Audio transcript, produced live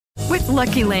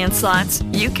Lucky Land Slots,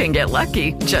 you can get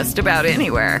lucky just about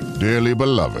anywhere. Dearly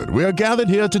beloved, we are gathered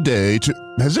here today to...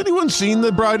 Has anyone seen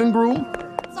the bride and groom?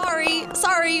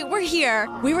 Sorry, we're here.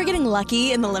 We were getting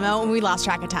lucky in the limo and we lost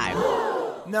track of time.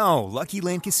 No, Lucky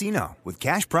Land Casino, with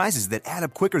cash prizes that add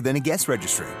up quicker than a guest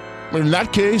registry. In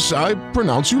that case, I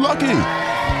pronounce you lucky.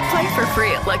 Play for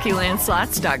free at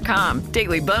LuckyLandSlots.com.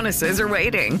 Daily bonuses are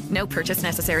waiting. No purchase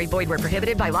necessary. Void where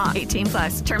prohibited by law.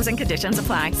 18+. Terms and conditions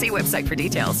apply. See website for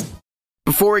details.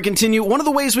 Before we continue, one of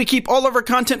the ways we keep all of our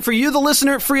content for you, the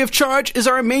listener, free of charge is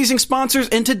our amazing sponsors,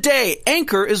 and today,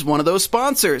 Anchor is one of those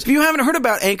sponsors. If you haven't heard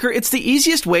about Anchor, it's the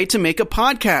easiest way to make a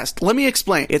podcast. Let me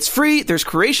explain. It's free, there's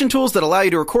creation tools that allow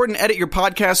you to record and edit your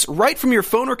podcasts right from your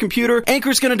phone or computer.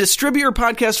 Anchor's going to distribute your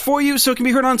podcast for you so it can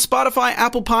be heard on Spotify,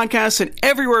 Apple Podcasts, and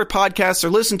everywhere podcasts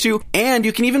are listened to, and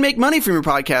you can even make money from your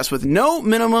podcast with no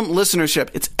minimum listenership.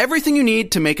 It's everything you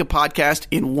need to make a podcast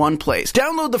in one place.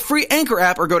 Download the free Anchor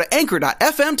app or go to anchor.fm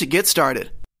to get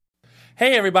started.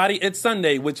 Hey everybody, it's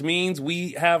Sunday, which means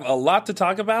we have a lot to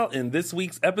talk about in this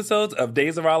week's episodes of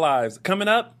Days of Our Lives. Coming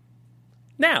up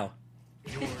now.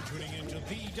 You're tuning into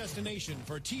the destination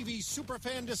for TV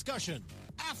superfan discussion,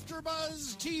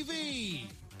 AfterBuzz TV.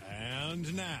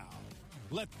 And now,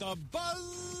 let the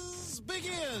buzz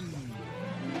begin.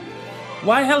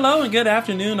 Why, hello and good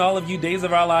afternoon, all of you Days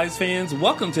of Our Lives fans.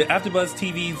 Welcome to AfterBuzz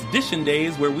TV's Dishin'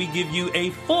 Days, where we give you a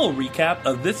full recap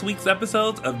of this week's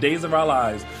episodes of Days of Our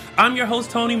Lives. I'm your host,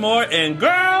 Tony Moore, and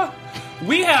girl,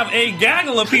 we have a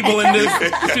gaggle of people in this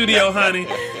studio, honey.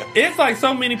 It's like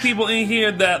so many people in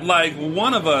here that, like,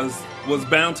 one of us was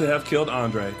bound to have killed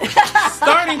Andre.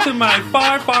 Starting to my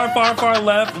far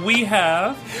left, we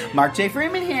have... Mark J.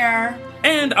 Freeman here.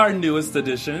 And our newest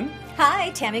addition... Hi,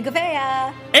 Tammy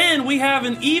Gouveia. And we have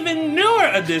an even newer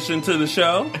addition to the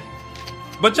show.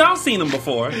 But y'all seen him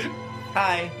before.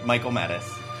 Hi, Michael Mattis.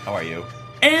 How are you?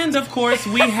 And, of course,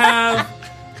 we have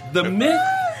the myth,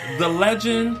 the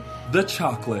legend, the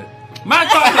chocolate. My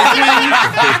chocolate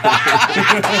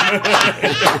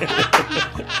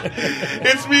queen.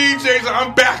 It's me, James.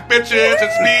 I'm back, bitches.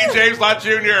 It's me, James Lott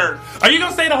Jr. Are you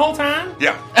going to say the whole time?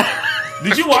 Yeah.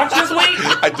 Did you watch this week?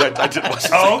 I did watch this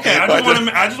week. Oh, okay.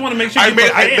 I just want to make sure you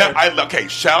prepared. Okay,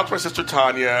 shout out to my sister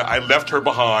Tanya. I left her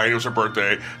behind. It was her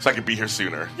birthday, so I could be here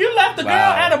sooner. You left the girl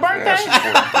at her birthday?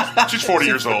 Yeah, she's 40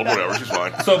 years old. Whatever, she's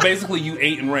fine. So basically, you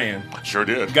ate and ran. Sure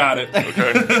did. Got it.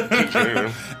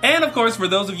 Okay. And, of course, for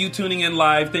those of you tuning in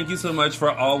live, thank you so much for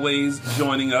always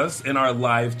joining us in our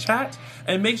live chat.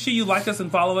 And make sure you like us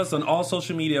and follow us on all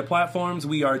social media platforms.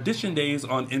 We are Dishin' Days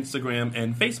on Instagram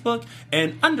and Facebook,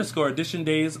 and _Dishin'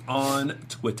 Days on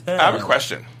Twitter. I have a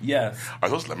question. Yes. Are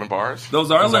those lemon bars?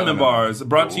 Those are lemon bars,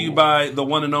 brought to you by the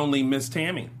one and only Miss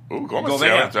Tammy. Ooh,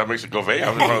 Gouveia. That makes it Gouveia.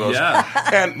 I'm one of those. Yeah.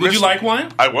 And would you like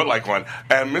one? I would like one.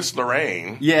 And Miss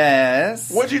Lorraine.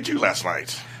 Yes. What did you do last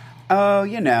night? Oh,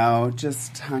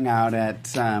 just hung out at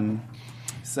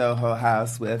Soho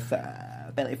House with...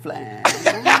 Billy Flynn.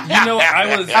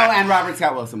 I was... Oh, and Robert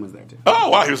Scott Wilson was there, too. Oh,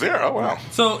 wow, he was there. Oh, wow.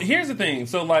 So, here's the thing.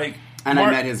 So, like... And I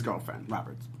met his girlfriend,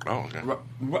 Robert. Oh,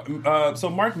 okay. So,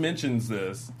 Mark mentions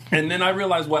this, and then I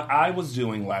realized what I was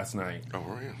doing last night. Oh,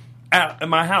 were you? At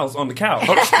my house on the couch.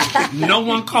 No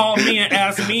one called me and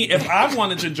asked me if I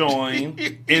wanted to join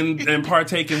and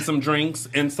partake in some drinks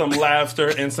and some laughter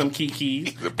and some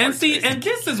kikis. And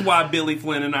this is why Billy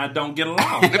Flynn and I don't get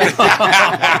along.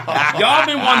 Y'all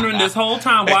been wondering this whole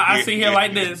time why I sit here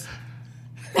like this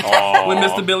with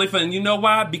Mr. Billy Flynn. You know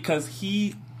why? Because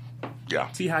he... Yeah.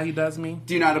 See how he does me?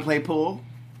 Do you know how to play pool?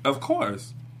 Of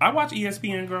course. I watch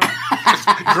ESPN, girl.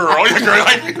 Girl.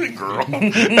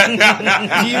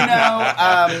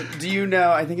 Do you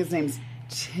know, I think his name's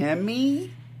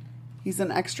Timmy? He's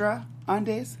an extra on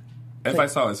Days? If I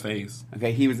saw his face.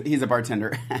 Okay, he's a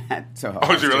bartender at Soho.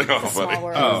 Oh, is he really? Oh, funny.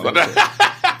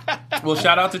 Well,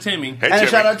 shout out to Timmy. Hey, and Timmy. a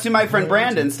shout out to my friend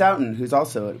Brandon Stoughton, who's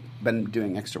also been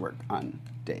doing extra work on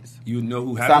Days. You know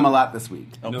who hasn't? Saw him a lot this week.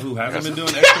 You know who hasn't been doing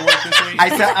extra work this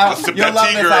week? You'll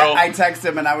love this. I texted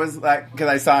him and I was like, because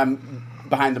I saw him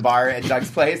behind the bar at Doug's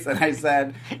place, and I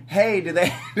said, "Hey, do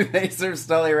they serve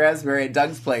Stoli Raspberry at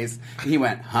Doug's place?" And he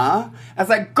went, "Huh?" I was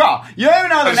like, "Girl, you don't even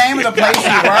know the name of the place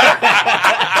you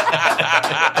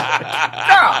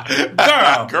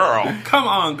work." Girl, come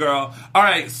on, girl. All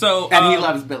right, so and he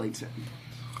loves Billy too.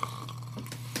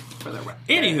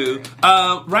 Anywho,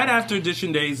 right after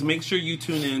Dishin' Days, make sure you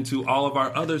tune in to all of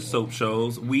our other soap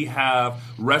shows. We have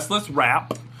Restless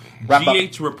Wrap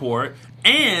GH Report,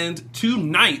 and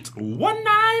tonight, one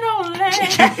night only,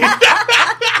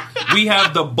 we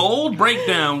have the Bold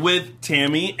Breakdown with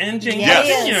Tammy and James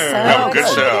Yes. Jr. We have a good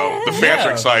show. The fans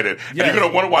are excited. Yes. And you're going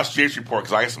to want to watch GH Report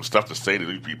because I have some stuff to say to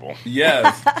these people.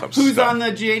 Yes. Who's on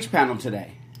the GH panel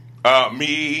today?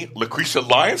 Me, Lucretia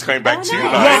Lyons coming back too.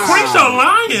 Nice. Lucretia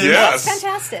Lyons? Yes. That's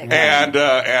fantastic.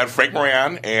 And Frank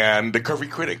Moran and the Curvy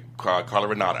Critic, Carla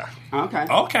Renata.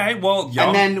 Okay. Well,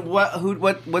 y'all. And then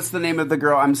what's the name of the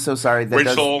girl? I'm so sorry. That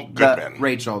Rachel Goodman.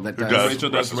 Rachel that Who does. Rachel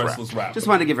does Restless Rap. Just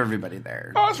want to give everybody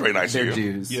their. Oh, that's very nice their of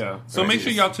you. dues. Yeah. So make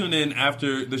sure y'all tune in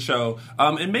after the show.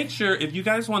 And make sure, if you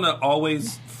guys want to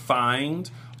always find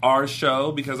our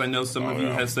show, because I know some of you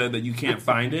have said that you can't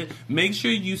find it, make sure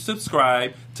you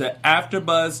subscribe to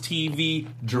AfterBuzz TV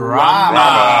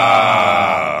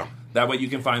Drama. That way you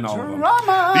can find all of them.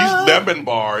 These lemon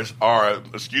bars are,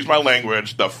 excuse my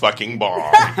language, the fucking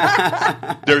bomb.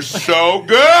 They're so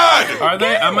good. Are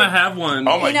they? I'm going to have one.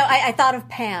 Oh my. You know, I thought of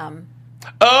Pam.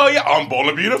 Oh, yeah, on Bold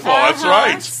and Beautiful. That's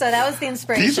right. So that was the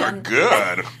inspiration. These are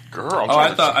good. Girl.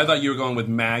 I thought you were going with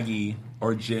Maggie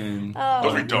or Jen.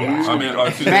 Those are donuts. I mean,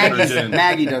 or Susan or Jen.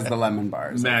 Maggie does the lemon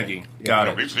bars. Maggie. Got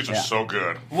it. These are so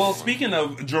good. Well, speaking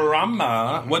of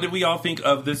drama, what did we all think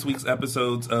of this week's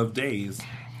episodes of Days?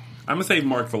 I'm going to save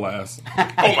Mark for last.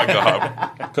 Oh, my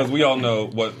God. Because we all know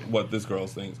what this girl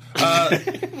thinks.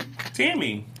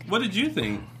 Tammy, what did you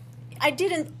think? I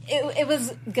didn't. It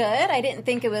was good. I didn't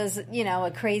think it was,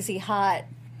 a crazy hot,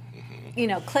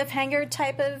 cliffhanger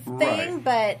type of thing. Right.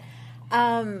 But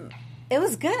it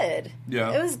was good.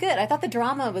 Yeah. It was good. I thought the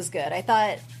drama was good. I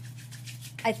thought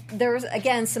there was,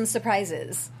 again, some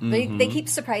surprises. Mm-hmm. They keep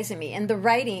surprising me. And the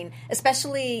writing,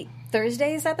 especially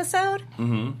Thursday's episode,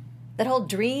 that whole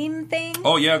dream thing.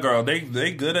 Oh, yeah, girl. They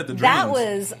good at the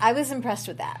dreams. I was impressed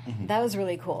with that. That was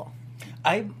really cool.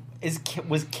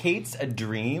 Was Kate's a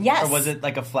dream? Yes. Or was it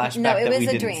like a flashback No, it that was we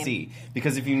a didn't dream. see?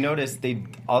 Because if you notice,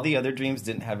 all the other dreams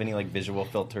didn't have any like visual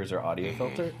filters or audio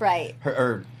filters. Right.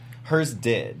 Hers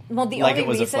did. Well, the like only it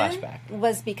was reason a flashback.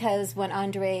 was because when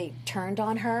Andre turned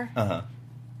on her, Uh-huh.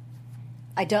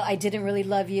 I didn't really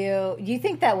love you. You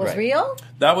think that was Right. real?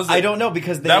 That was I don't know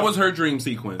because that was her dream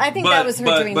sequence. I think that was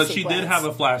her dream But she sequence. did have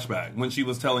a flashback when she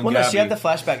was telling Well, Gabby. no, she had the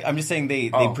flashback. I'm just saying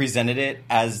they presented it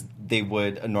as they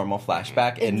would a normal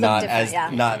flashback It and looked not different, as yeah.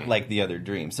 not like the other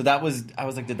dream. So that was I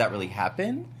was like, did that really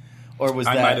happen? Or was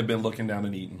I that might have been looking down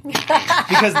and eating.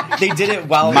 because they did it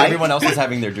while everyone else was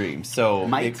having their dreams.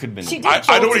 So it could have been. She did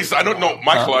I know what he's. I don't know,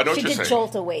 Michael. I know what She you're did saying.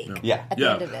 jolt awake Yeah. at the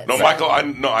end of it. No, So- Michael. I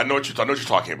know what you're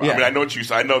talking about. Yeah. I mean, I know what you.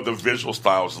 I know the visual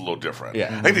style is a little different.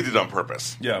 Yeah. I think they did it on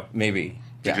purpose. Yeah. Maybe.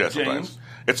 They do that sometimes. James?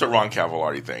 It's a Ron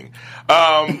Cavallari thing.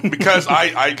 Because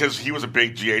because he was a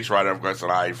big GH writer, of course,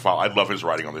 and I love his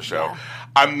writing on the show. Yeah.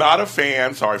 I'm not a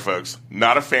fan. Sorry, folks.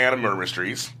 Not a fan of murder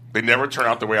mysteries. They never turn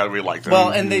out the way I really like them. Well,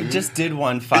 and they just did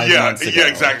one 5 months ago. Yeah,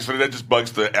 exactly. So that just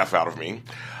bugs the F out of me.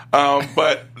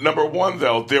 But number one,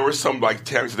 though, there were some, like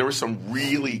Tammy said, there were some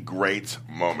really great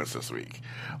moments this week.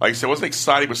 Like I said, it wasn't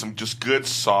exciting, but some just good,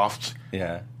 soft,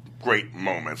 great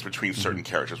moments between certain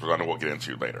characters, which I know we'll get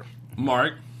into later.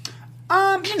 Mark?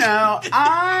 I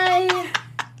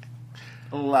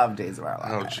love Days of Our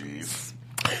Lives. Oh,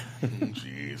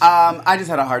 jeez. I just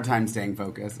had a hard time staying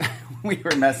focused. We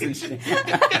were messaging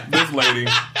this lady,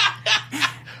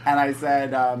 and I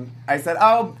said, "Oh,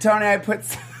 Tony, I put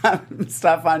some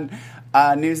stuff on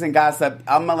news and gossip.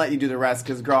 I'm gonna let you do the rest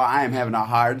because, girl, I am having a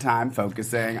hard time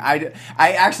focusing. I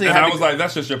actually, and I was like,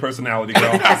 that's just your personality,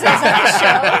 girl.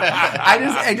 I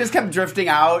just kept drifting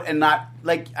out and not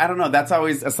like I don't know. That's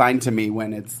always a sign to me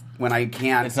when I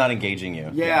can't. It's not engaging you.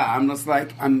 Yeah, I'm just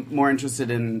like I'm more interested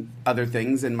in other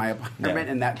things in my apartment,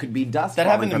 and that could be dust. That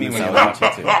happened to me when I was too.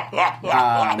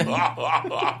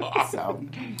 So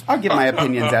I'll give my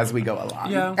opinions as we go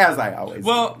along. Yeah, as I always.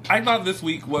 Well, I thought this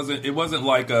week wasn't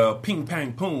like a ping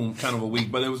pang boom kind of a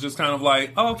week, but it was just kind of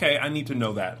like, oh, okay, I need to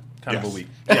know that kind of a week.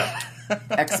 Yeah.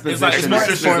 Exposition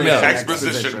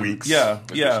weeks. Yeah.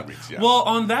 Weeks, yeah. Well,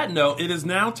 on that note, it is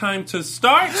now time to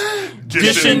start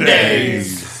Dishin'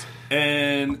 Days.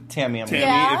 And Tammy, if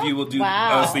you will do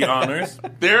us the honors.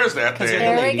 There's that thing.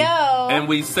 There we go. And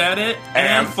we said it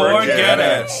and forget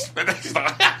it.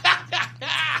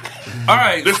 All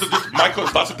right. Michael,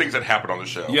 there's lots of things that happen on the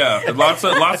show. Yeah, lots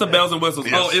of bells and whistles.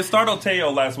 Yes. Oh, it startled Teo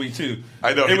last week too.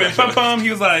 I know. It went pum pum. He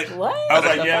was like, "What?" I was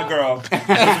like, "Yeah, girl,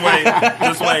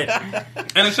 just wait."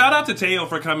 And a shout out to Teo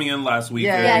for coming in last week.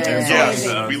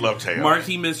 Yes, we love Teo. Mark,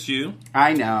 he missed you.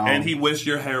 I know, and he wished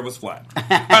your hair was flat. It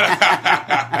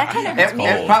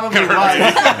probably was.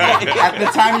 At the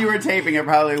time you were taping, it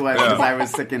probably was because I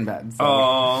was sick in bed. So.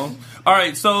 All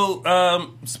right. So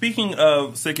speaking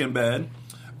of sick in bed.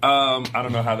 I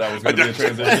don't know how that was going to be a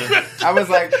transition. I was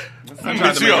like, I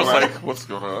tried to make I it was right. like, what's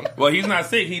going on? Well, he's not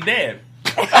sick. He's dead.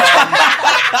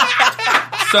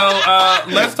 So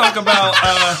let's talk about.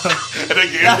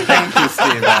 Thank you,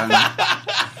 Steven.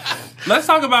 Let's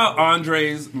talk about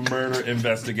Andre's murder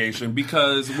investigation,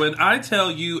 because when I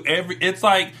tell you it's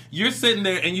like you're sitting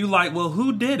there and you like, well,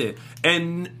 who did it?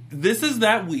 And this is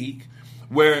that week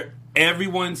where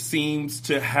everyone seems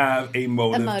to have a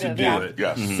motive to do it.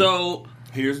 Yes. Mm-hmm. So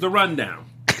here's the rundown.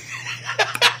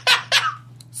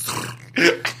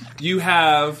 You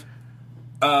have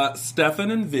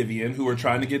Stefan and Vivian, who are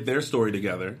trying to get their story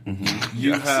together. Mm-hmm.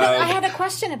 You I have had a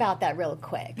question about that real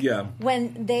quick. Yeah.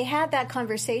 When they had that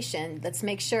conversation, let's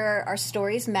make sure our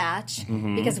stories match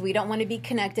because we don't want to be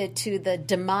connected to the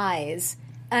demise.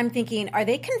 I'm thinking, are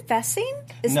they confessing?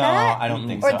 No, I don't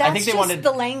think so. Or that's I think they just wanted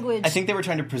the language. I think they were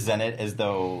trying to present it as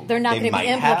though they're not going to be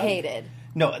implicated.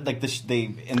 No, like they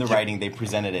in the writing they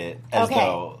presented it as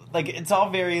though like it's all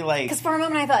very like. Because for a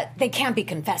moment I thought they can't be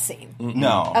confessing.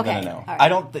 No. Okay. No. Right. I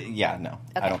don't.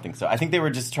 I don't think so. I think they were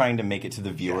just trying to make it to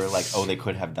the viewer like, oh, they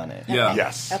could have done it. Yeah. Okay.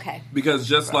 Yes. Okay. Because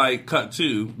just like Cut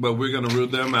 2, but we're going to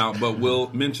root them out, but we'll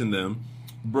mention them,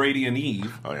 Brady and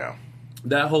Eve. Oh, yeah.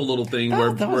 That whole little thing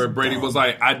where Brady was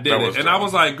like, I did it. And I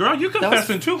was like, girl, you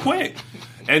confessing too quick.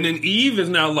 And then Eve is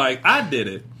now like, I did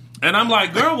it. And I'm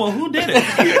like, girl, well, who did it?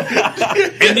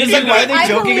 And then like, why are they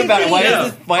joking about it?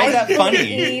 Why is that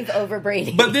funny? Eve over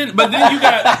Brady. But then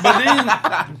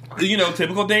you know,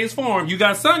 typical Days form, you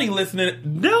got Sonny listening.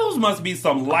 Those must be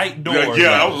some light doors.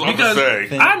 Yeah, I was because going to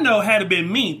say. I know had it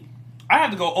been me, I had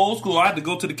to go old school. I had to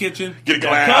go to the kitchen, Get a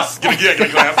glass. Get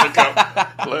a glass and a cup.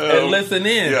 Hello. and listen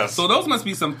in. Yes. So those must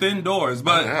be some thin doors.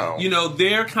 But, you know,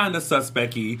 they're kind of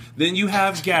suspect-y. Then you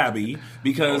have Gabby,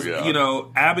 because, you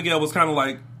know, Abigail was kind of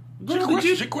like,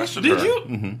 She questioned her. Did you?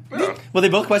 Mm-hmm. Yeah. Well, they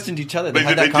both questioned each other. They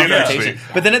had that did confrontation.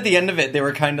 actually. But then at the end of it, they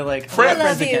were kind of like, Friends. I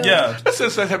love you. Yeah. Let's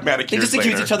just have manicures they just later.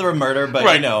 accused each other of murder, but,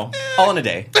 Right. you know, all in a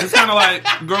day. It's kind of like,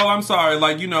 girl, I'm sorry.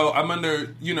 Like, you know, I'm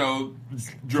under, you know,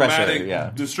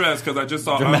 dramatic distress because I just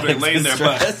saw Andre laying there.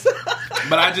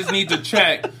 But I just need to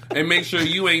check and make sure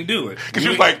you ain't do it. Because she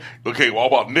was like, okay, well,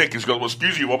 what about Nick? She goes, well,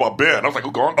 excuse you, what about Ben? I was like, oh,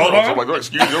 go on. So I'm like, oh,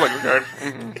 excuse you. Like,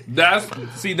 okay.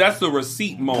 That's the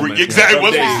receipt moment. Exactly, it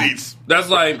was Days. receipts. That's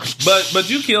like, but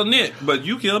you killed Nick, but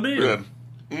you killed Ben. Ben.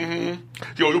 Mm-hmm.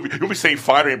 You'll be saying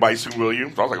fire to anybody soon, will you?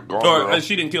 So I was like, go on, girl.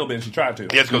 She didn't kill Ben, she tried to.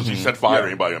 Yes, because she set fire to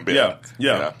anybody in Ben.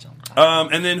 Yeah.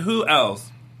 And then who else?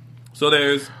 So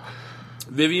there's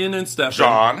Vivian and Stefan.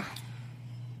 John.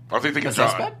 I think it's John.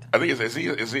 Suspect? I think is he?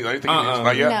 I think he is.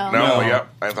 Not yet. No. Not yet.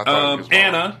 I thought it was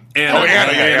Anna.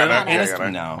 Anna.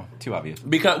 No, too obvious.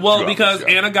 Because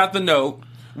Anna got the note,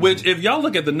 which if y'all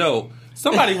look at the note,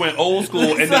 somebody went old school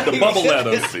and did the bubble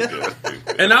letters.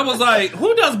 And I was like,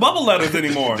 who does bubble letters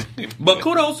anymore? But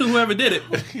kudos to whoever did it.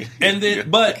 And then,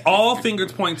 but all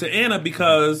fingers point to Anna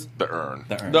because the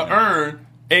urn,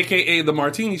 a.k.a. the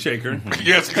martini shaker,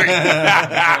 yes,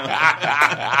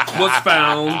 was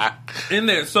found in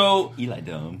there. So Eli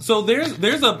Dome. So there's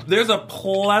a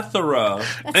plethora.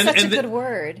 That's such a good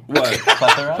word. What?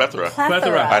 Plethora. I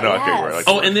know. I can't word.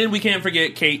 Oh, and then we can't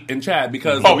forget Kate and Chad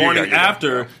because the morning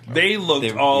after they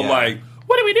looked like,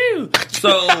 what do we do?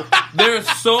 So there's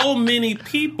so many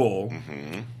people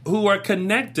who are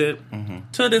connected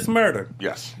to this murder.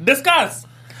 Yes. Discuss.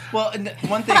 Well, and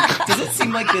one thing, does it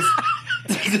seem like this?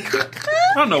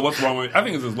 I don't know what's wrong with it. I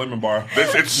think it's this lemon bar.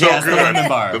 It's so good. The lemon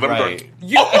bar, right.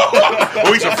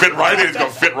 Oh, he's going to fit right in. He's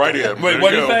going to fit right in. Wait,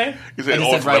 what did you say? He said,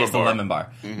 it's the lemon bar.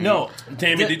 Mm-hmm. No.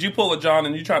 Tammy, did you pull a John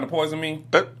and you trying to poison me?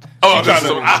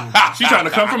 She's trying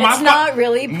to come from my It's not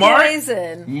really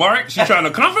poison. Mark, she's trying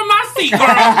to come from my seat, girl.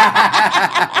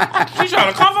 She's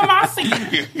trying to come from my seat.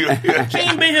 She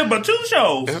ain't been here but 2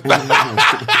 shows.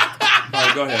 All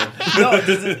right, go ahead. No,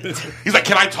 he's like,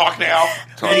 can I talk now?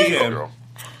 Girl.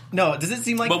 No, does it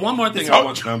seem like... But one more thing I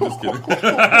want... No, I'm just kidding.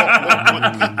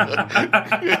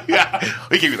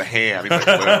 He gave you the hand. He's like,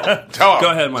 well, tell him.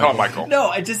 Go ahead, Michael. Tell him, Michael.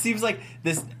 No, it just seems like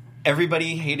this...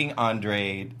 Everybody hating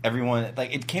Andre, everyone...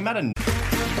 Like, it came out of...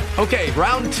 Okay,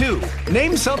 round 2.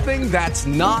 Name something that's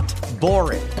not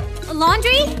boring. A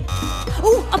laundry?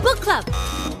 Ooh, a book club.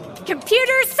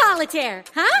 Computer solitaire,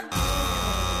 huh?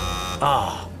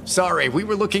 Ah, sorry, we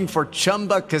were looking for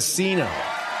Chumba Casino.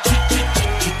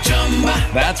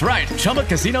 That's right,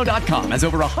 ChumbaCasino.com has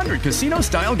over 100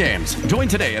 casino-style games. Join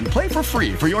today and play for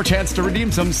free for your chance to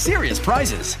redeem some serious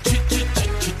prizes.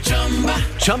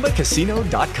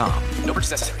 ChumbaCasino.com. No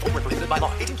purchase necessary. Void where prohibited by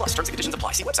law. 18+ terms and conditions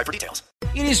apply. See website for details.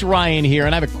 It is Ryan here,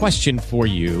 and I have a question for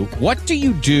you. What do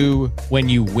you do when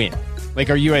you win? Like,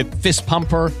 are you a fist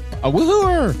pumper? A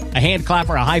woohooer, a hand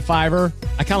clapper, a high fiver.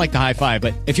 I kind of like the high five,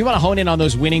 but if you want to hone in on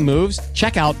those winning moves,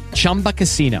 check out Chumba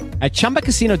Casino. At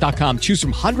ChumbaCasino.com, choose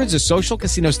from hundreds of social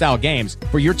casino style games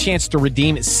for your chance to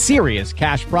redeem serious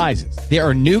cash prizes. There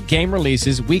are new game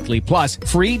releases weekly, plus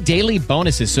free daily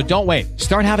bonuses. So don't wait.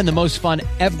 Start having the most fun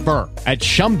ever at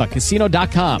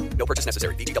ChumbaCasino.com. No purchase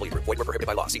necessary. VGW Group. Void where prohibited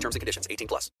by law. See terms and conditions.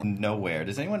 18+. Nowhere.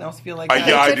 Does anyone else feel like that?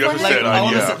 Yeah, I do.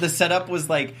 The setup was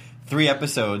like 3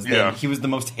 episodes. Then he was the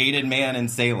most hated man in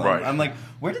Salem. Right. I'm like,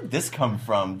 where did this come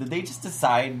from? Did they just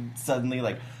decide suddenly,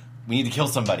 like, we need to kill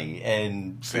somebody?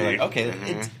 And they're like,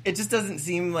 okay, it just doesn't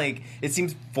seem like, it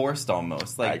seems forced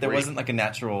almost. Like, there wasn't like a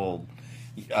natural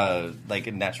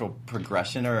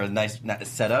progression or a nice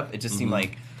setup. It just seemed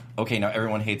like, okay, now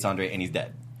everyone hates Andre and he's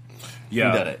dead.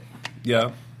 Yeah. Who did it?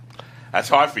 Yeah. That's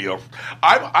how I feel.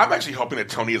 I'm actually hoping that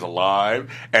Tony is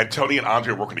alive and Tony and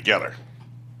Andre are working together.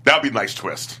 That would be a nice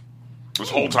twist. This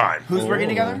whole time. Who's working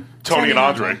together? Tony and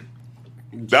Andre.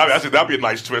 That'd be a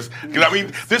nice twist. Because I mean,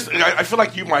 I feel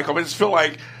like you, Michael. I just feel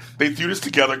like they threw this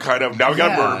together, kind of. Now we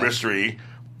got a murder mystery.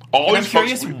 All these I'm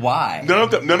curious why. None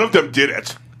of them did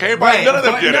it. Okay, right, none of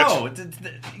them did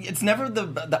it. It's never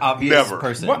the obvious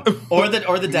person, or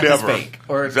the death is fake,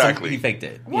 or he faked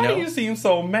it. Why do you seem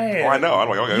so mad? Oh, I know. I'm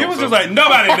like, okay. You was just like,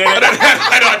 nobody did it.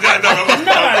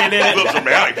 Nobody did it. A little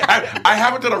dramatic. I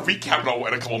haven't done a recap in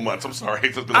a couple of months. I'm sorry.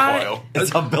 It's been a while.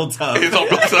 It's all built up. It's all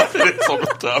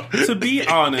built up. To be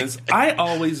honest, I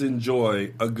always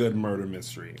enjoy a good murder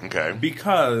mystery. Okay.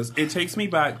 Because it takes me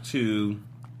back to,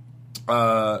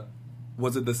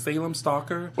 was it the Salem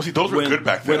Stalker? Well, see, those were good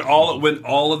back then. When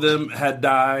all of them had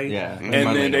died, and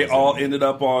then they all ended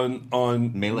up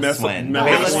on Mela Swen.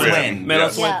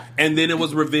 And then it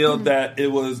was revealed that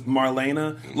it was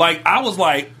Marlena. Like, I was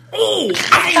like, oh,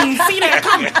 I didn't see that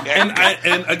coming.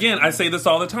 And again, I say this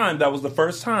all the time. That was the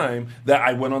first time that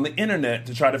I went on the internet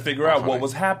to try to figure out what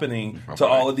was happening to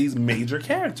all of these major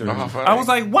characters. I was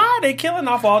like, why are they killing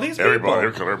off all these people?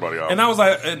 They're killing everybody off. And I was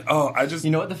like, You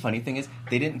know what the funny thing is?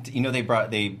 They didn't.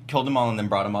 They killed them all and then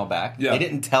brought them all back. Yeah. They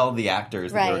didn't tell the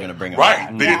actors that they were going to bring them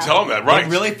back. back. They didn't tell them that. Right.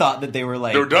 They really thought that they were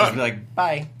like, they were done. Like,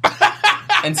 bye.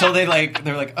 Until they're like,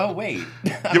 oh wait,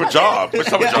 you have a job. Let's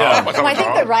have a job. Well, I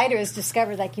think the writers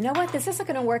discovered, like, you know what, this isn't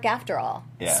going to work after all.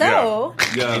 Yeah. So,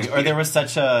 or there was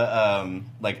such a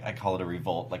like, I call it a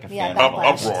revolt, like a fan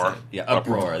uproar. Yeah,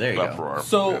 uproar. There you go.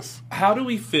 So, how do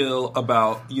we feel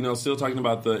about, still talking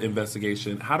about the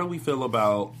investigation? How do we feel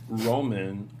about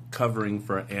Roman covering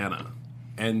for Anna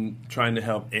and trying to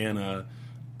help Anna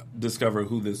discover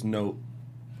who this note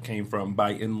came from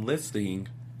by enlisting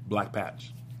Black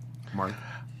Patch? Mark?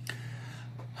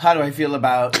 How do I feel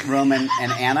about Roman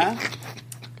and Anna?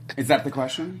 Is that the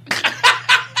question?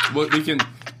 Well,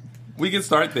 we can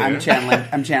start there. I'm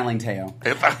channeling Teo.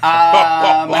 Is there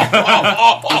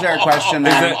a question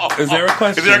there? Is there a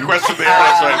question? Is there a question there?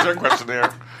 That's right. Is there a question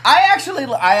there?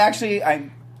 I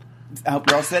hope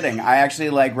you're all sitting. I actually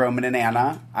like Roman and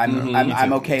Anna.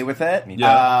 I'm okay with it.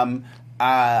 Yeah.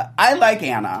 I like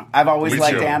Anna. I've always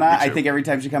liked Anna. Me too. I think every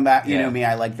time she comes back, you know me,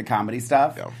 I like the comedy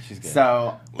stuff. Yeah, she's good.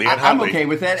 So Leanne I'm Huntley. okay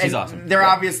with it. She's and awesome. They're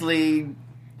obviously,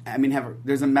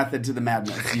 there's a method to the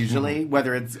madness usually,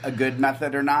 whether it's a good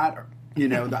method or not, or,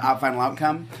 the final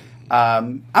outcome.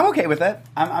 I'm okay with it.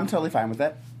 I'm totally fine with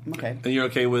it. I'm okay. And you're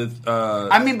okay with...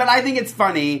 but I think it's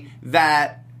funny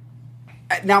that...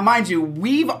 Now, mind you,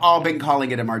 we've all been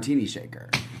calling it a martini shaker.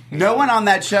 No one on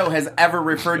that show has ever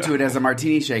referred to it as a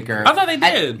martini shaker. I thought they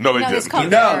did. No, they didn't. No,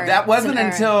 that wasn't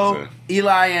until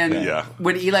Eli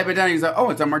when Eli went down, he was like,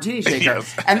 "Oh, it's a martini shaker,"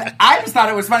 Yes. and I just thought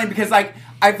it was funny because, I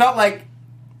felt like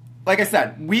I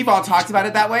said, we've all talked about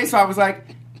it that way, so I was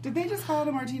like, did they just call it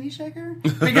a martini shaker?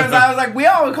 Because I was like, we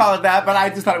all would call it that, but I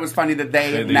just thought it was funny that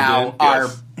they now are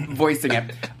voicing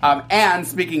it. And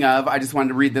speaking of, I just wanted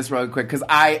to read this really quick because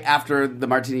after the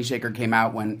martini shaker came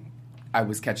out when I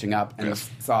was catching up and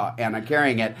saw Anna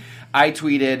carrying it, I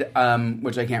tweeted,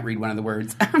 which I can't read one of the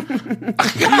words,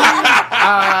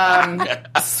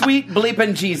 sweet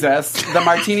bleepin' Jesus, the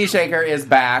martini shaker is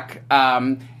back.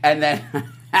 And then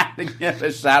I had to give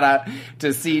a shout out to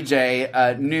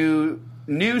CJ, new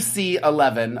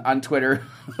C11 on Twitter,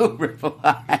 who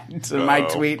replied to my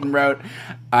tweet and wrote,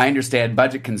 I understand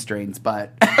budget constraints,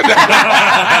 but...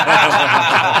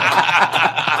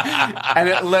 And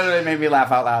it literally made me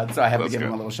laugh out loud, so I have to give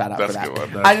him a little shout out for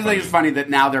that. I just think it's funny that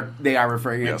now they are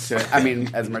referring it to,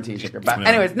 as a martini shaker. But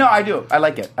anyways, no, I do. I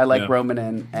like it. I like Roman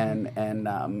and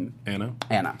Anna.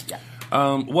 Anna, yeah.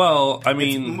 Well, I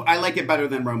mean... I like it better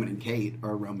than Roman and Kate,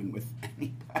 or Roman with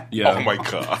anybody. Yeah. Oh, my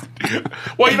God.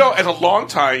 Well, as a long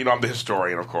time, I'm the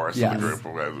historian, of course, of the group,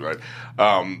 right?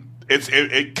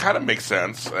 it kind of makes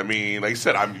sense. I mean, like I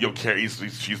said, Carrie.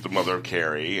 She's the mother of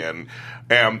Carrie, and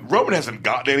Roman hasn't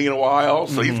gotten any in a while,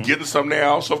 so he's getting some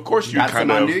now. So of course you got kind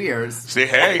some of on New Year's. Say,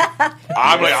 hey,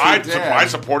 I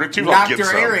support it too. Knocked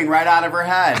her earring right out of her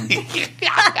head.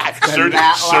 Sure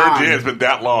did. It's been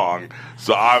that long.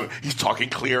 So he's talking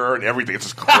clearer and everything. It's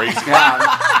just crazy.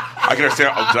 I can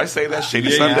understand. Oh, did I say that?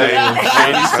 Shady Sunday.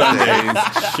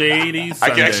 Shady Sundays. I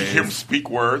can actually hear him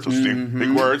speak words,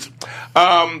 big words.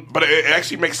 But it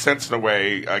actually makes sense in a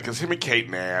way because him and Kate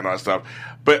and Ann and all that stuff.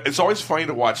 But it's always funny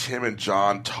to watch him and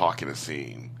John talk in a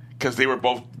scene because they were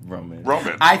both Roman.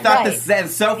 I thought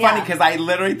it's so funny because I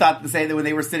literally thought to say that when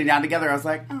they were sitting down together, I was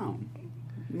like, oh.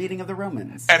 Meeting of the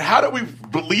Romans. And how do we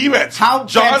believe it? How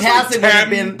John's fantastic like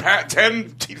would it have been 10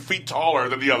 feet taller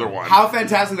than the other one. How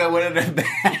fantastic that would have been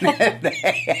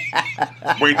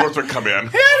Wayne Northrup come in.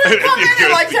 He didn't come in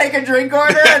and like take a drink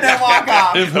order and then walk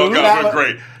off. Oh God,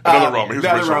 great. Another Roman. He was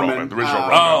the original Roman. The original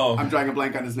Roman. I'm drawing a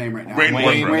blank on his name right now.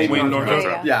 Wayne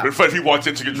Northrup. Yeah. But if he walked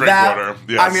in to get drink order,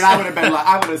 yes. I mean, I would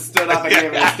have stood up and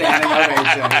given a standing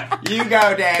ovation. You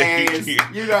go, Days.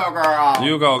 You go, girl.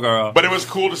 You go, girl. But it was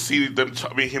cool to see them.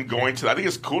 Him going to. I think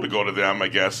it's cool to go to them, I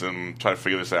guess, and try to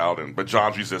figure this out. But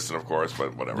John's resistant, of course.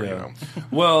 But whatever, you know.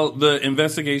 Well, the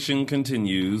investigation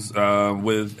continues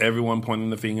with everyone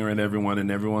pointing the finger at everyone and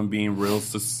everyone being real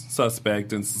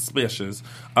suspect and suspicious.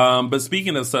 But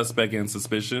speaking of suspect and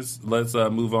suspicious, let's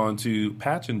move on to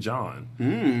Patch and John.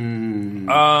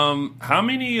 How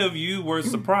many of you were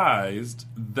surprised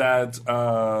that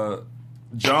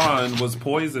John was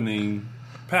poisoning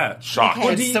Patch? Shocked.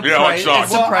 It's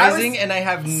surprising, and I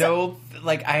have no,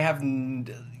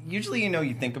 usually,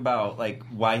 you think about,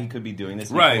 why he could be doing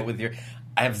this. Right.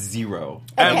 I have zero.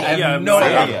 Okay. I have no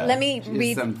idea. Let me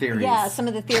read some theories. Yeah, some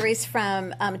of the theories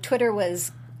from Twitter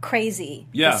was crazy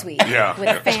this week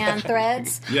with fan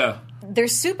threads. Yeah. They're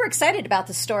super excited about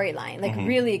the storyline,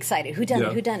 really excited. Who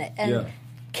done it? And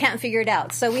can't figure it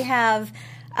out. So we have,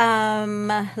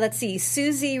 let's see,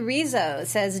 Susie Rizzo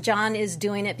says John is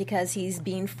doing it because he's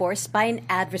being forced by an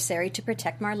adversary to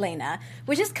protect Marlena,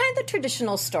 which is kind of the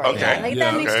traditional story. Okay.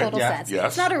 That makes total sense. Yes.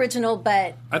 It's not original,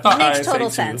 but I thought it makes ISA total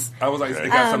too. sense. I was like, it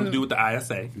got something to do with the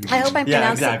ISA. I hope I'm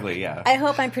pronouncing exactly, yeah. I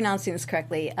hope I'm pronouncing this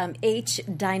correctly. H.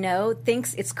 Dino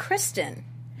thinks it's Kristen.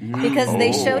 Because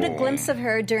they showed a glimpse of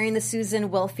her during the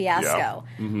Susan Will fiasco.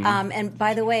 Yeah. And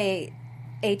by the way,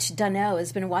 H. Dano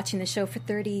has been watching the show for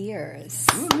 30 years.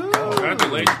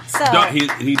 Congratulations. So, no,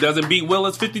 he doesn't beat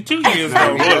Willis 52 years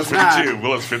though.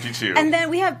 Willis 52. And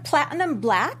then we have Platinum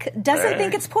Black doesn't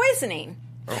think it's poisoning,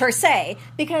 per se,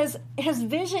 because his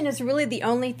vision is really the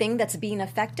only thing that's being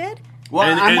affected.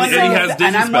 Well, I'm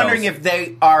wondering if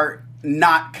they are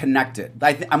not connected.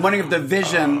 I'm wondering if the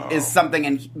vision is something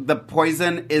and the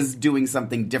poison is doing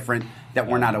something different that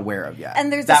we're not aware of yet.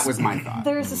 And that was my thought.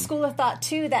 There's a school of thought,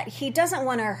 too, that he doesn't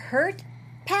want to hurt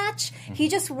Patch. He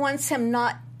just wants him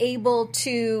not able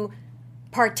to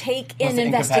partake in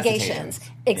investigations.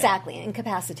 Exactly,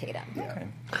 incapacitate him. Yeah.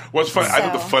 Well, it's funny. I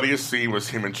think the funniest scene was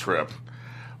him and Tripp.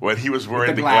 When he was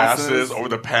wearing the glasses over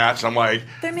the patch, I'm like,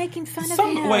 they're making fun of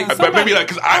him. But maybe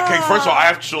because first of all, I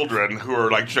have children who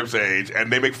are like Tripp's age,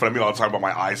 and they make fun of me all the time about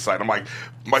my eyesight. I'm like,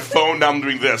 my phone now I'm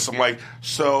doing this. I'm like,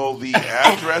 so the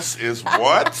address is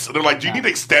what? And they're like, do you need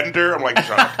an extender? I'm like,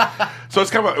 shut up. So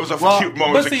it's kind of it was a cute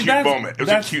moment. It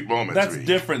was a cute moment. That's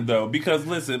different though, because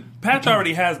listen, Patch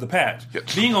already has the patch.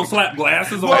 He ain't gonna slap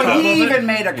glasses on top of it. He even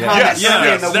made a comment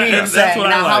in the week saying,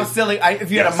 "Now how silly! If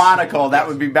you had a monocle, that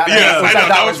would be better." Yeah, I know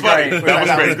that was great. That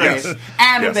was great. Yes.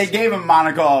 And if they gave him a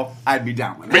monocle, I'd be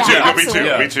down with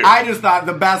it. Me too. I just thought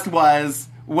the best was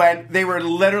when they were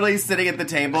literally sitting at the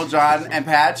table, John and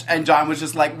Patch, and John was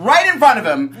just like right in front of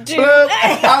him. I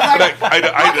was like, what kind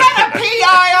of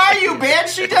PI are you, bitch?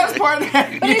 She does part of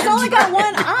that. But he's only got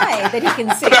one eye that he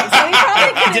can see, so he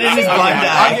probably can't did it in his blind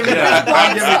eye.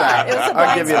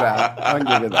 I'll give you that. I'll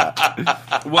give you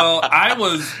that. Well, I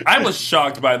was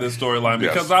shocked by this storyline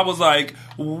because I was like,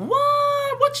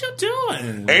 what you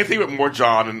doing? Anything with more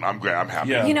John, and I'm happy.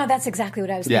 Yeah. That's exactly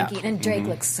what I was thinking. And Drake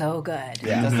looks so good.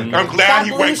 Yeah. I'm glad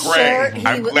he went gray. He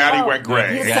went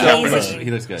gray. He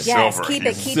looks good. Yes, Silver. keep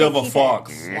it. Silver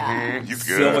Fox. Mm-hmm. He's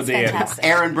good. Silver Daddy.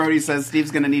 Aaron Brody says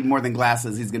Steve's going to need more than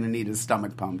glasses. He's going to need his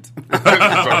stomach pumped.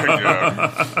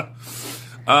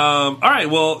 All right,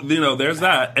 well, there's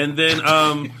that. And then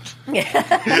simple.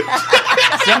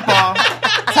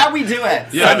 That's how we do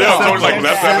it. Yeah, I know.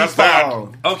 That's that.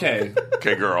 Okay,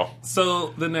 girl.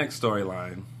 So the next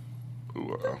storyline.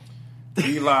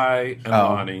 Eli and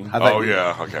Lonnie.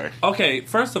 Okay. Okay,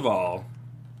 first of all,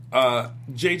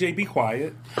 JJ, be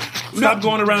quiet. stop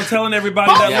going around telling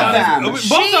everybody both that of them. Both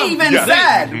She of them. even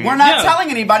said, we're not telling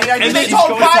anybody. I think they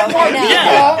told 5 more people.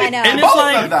 I know. And Both it's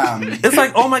like, of them. it's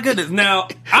like, oh my goodness. Now,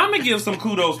 I'm going to give some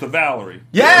kudos to Valerie.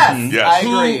 Yes, I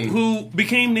agree. Who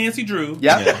became Nancy Drew.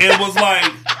 Yep. And was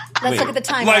like... Let's look at the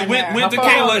timeline. Like went to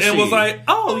Kayla and was like,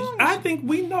 "Oh, I think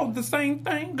we know the same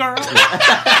thing, girl." She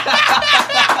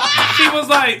was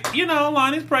like,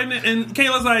 Lonnie's pregnant, and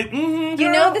Kayla's like, "Mm-hmm, girl."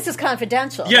 You know this is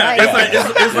confidential. Yeah, right? it's like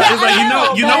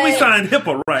you know we signed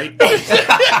HIPAA, right?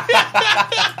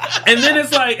 And then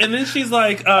it's like, and then she's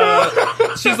like,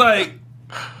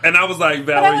 and I was like,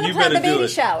 Valerie, you better do it.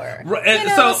 Shower. Right. And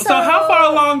so how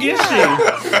far along is she?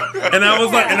 And I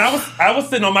was like, I was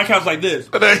sitting on my couch like this.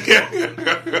 I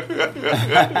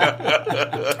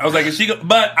was like, is she?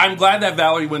 But I'm glad that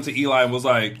Valerie went to Eli and was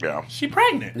like, she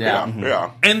pregnant. Yeah,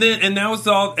 yeah. And now it's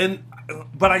all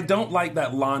but I don't like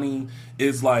that Lonnie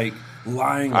is like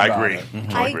lying about agree. it.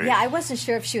 I agree. I wasn't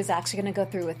sure if she was actually going to go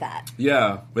through with that.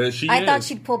 Yeah, but she I thought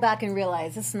she'd pull back and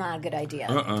realize this is not a good idea.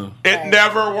 It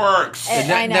never works. It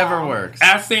never works.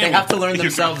 Ask Sammy. They have to learn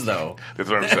themselves, though. They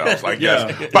learn themselves, I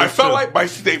guess. But I felt like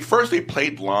they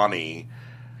played Lonnie,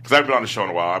 because I've been on the show in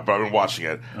a while, but I've been watching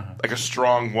it, like a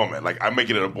strong woman. Like, I'm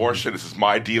making an abortion. This is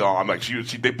my deal. I'm like,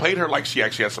 they played her like she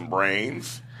actually has some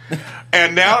brains.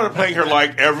 And now they're playing her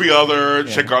like every other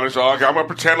chick on the show. Okay, I'm gonna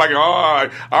pretend like, I'm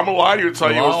gonna lie to you and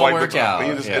tell you it was like work out.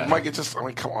 It might get just. I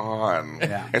mean, come on.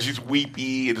 Yeah. And she's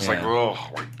weepy and just like, oh,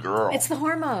 my girl. It's the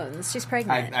hormones. She's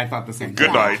pregnant. I thought the same.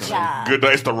 Good night. Yeah. Good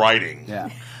night. It's the writing. Yeah.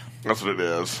 That's what it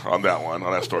is on that one,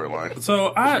 on that storyline.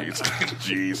 So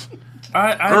Jeez.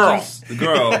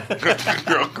 Girl.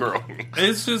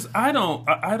 It's just I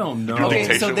don't know.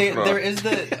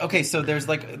 Okay, so there's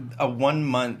like a 1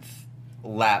 month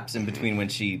lapse in between when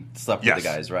she slept with the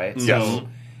guys, right? Yes. So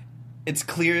it's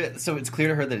clear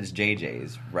to her that it's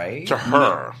JJ's, right? To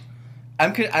her. I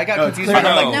got confused.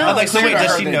 I'm like, so wait,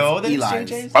 does she know that it's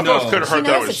JJ's? I thought it was clear to her She that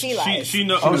knows it was. it's Eli's. She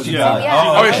knows. Oh, she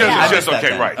knows.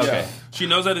 Okay, right. Okay. She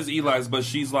knows that it's Eli's, but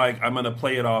she's like, I'm gonna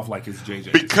play it off like it's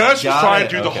JJ. Because she's trying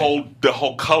to do the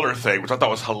whole color thing, which I thought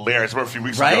was hilarious. I remember a few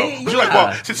weeks ago. She's like,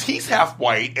 well, since he's half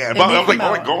white, and I was like,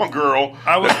 go on, girl.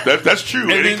 That's true.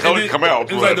 Any color can come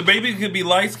out. It's like the baby could be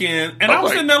light skinned, and I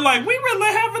was sitting there like, we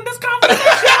really having this conversation.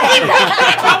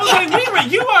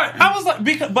 I was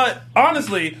like, but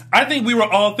honestly, I think we were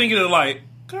all thinking of like,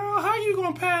 girl, how you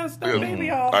gonna pass that baby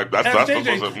off? That's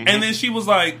JJ? And then she was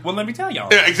like, well, let me tell y'all.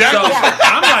 Yeah, exactly. So,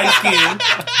 I'm light skinned.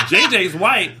 JJ's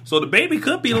white, so the baby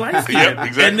could be light skinned. Yep,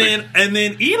 exactly. And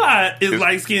then Eli is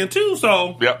light skinned too.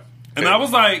 So and I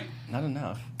was like, not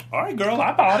enough. All right, girl,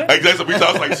 I bought it. Exactly.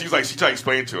 She's tried to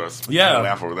explain it to us. Yeah. I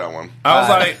laugh over that one. I was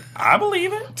like, I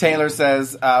believe it. Taylor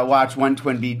says, watch one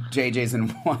twin be JJ's in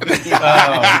one.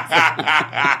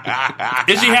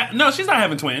 Is she? No, she's not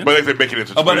having twins. But if they make it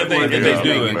into twins. But if they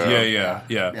do it,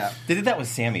 yeah. They did that with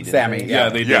Sammy, didn't Sammy, they? Yeah,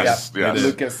 they did. Yes.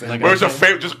 Lucas.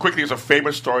 Just quickly, it's a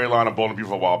famous storyline of Bold and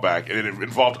Beautiful a while back, and it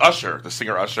involved Usher, the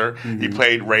singer Usher. He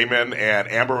played Raymond,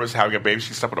 and Amber was having a baby.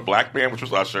 She slept with a black man, which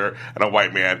was Usher, and a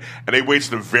white man, and they waited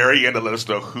to the very end to let us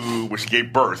know who, when she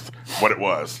gave birth, what it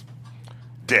was.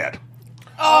 Dead.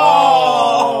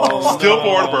 Oh!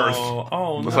 Stillborn birth.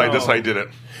 Oh, no. That's how he did it.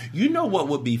 You know what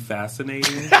would be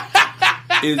fascinating?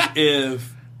 is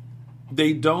if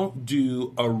they don't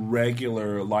do a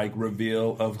regular, like,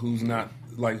 reveal of who's not,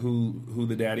 like, who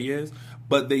the daddy is,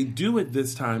 but they do it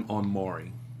this time on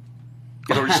Maury.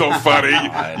 You're so funny.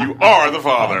 You are the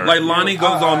father. Like Lonnie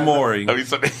goes on Maury. That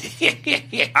is a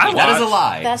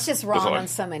lie. That's just wrong on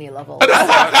so many levels. So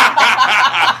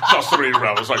many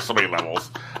levels. Like so many levels.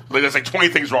 There's like 20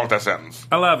 things wrong with that sentence.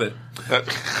 I love it.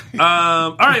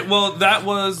 All right. Well, that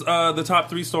was the top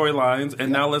 3 storylines,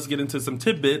 and now let's get into some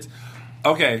tidbits.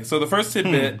 Okay. So the first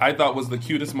tidbit I thought was the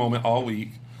cutest moment all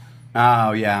week.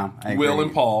 Oh yeah, I agree. Will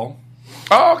and Paul.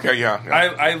 Oh, okay, yeah.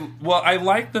 I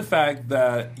like the fact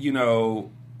that,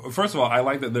 first of all, I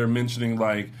like that they're mentioning,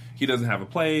 like, he doesn't have a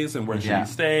place and where should he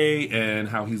stay and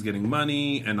how he's getting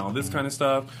money and all this kind of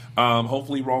stuff.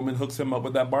 Hopefully Roman hooks him up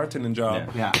with that bartending job.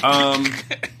 Yeah.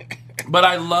 But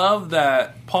I love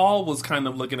that Paul was kind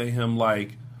of looking at him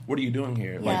like, what are you doing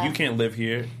here? Yeah. Like, you can't live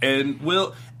here. And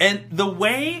the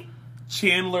way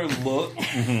Chandler looked,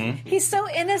 he's so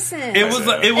innocent. It was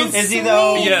is he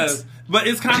though? Yes. But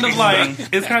it's kind of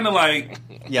like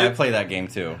yeah, I play that game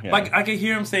too. Yeah. Like I could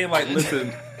hear him saying like,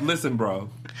 listen, bro,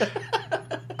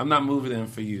 I'm not moving in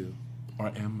for you, or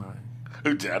am I?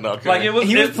 Okay. Like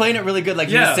he was playing it really good. Like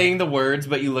he was saying the words,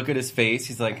 but you look at his face,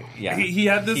 he's like, yeah. He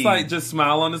had this like just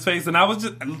smile on his face, and I was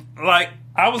just like,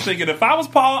 I was thinking if I was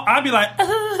Paul, I'd be like.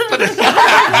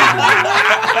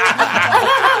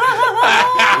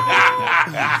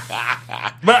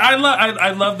 But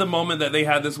I love the moment that they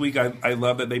had this week. I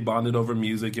love that they bonded over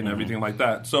music and everything like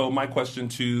that. So my question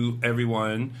to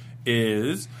everyone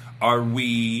is, are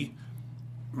we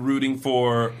rooting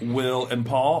for Will and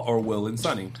Paul or Will and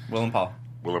Sonny? Will and Paul.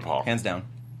 Will and Paul. Hands down.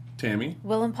 Tammy?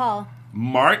 Will and Paul.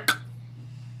 Mark?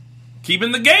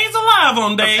 Keeping the gays alive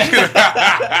on days.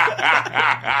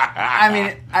 I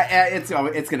mean, it's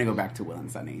going to go back to Will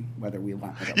and Sonny, whether we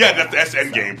want it. Yeah, that's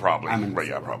Endgame probably. But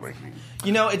yeah, probably.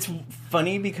 You know, it's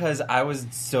funny because I was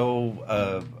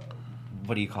so...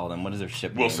 what do you call them? What is their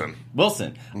ship Wilson. name?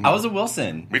 Wilson. Mm-hmm. I was a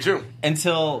Wilson. Me too.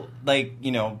 Until,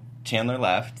 Chandler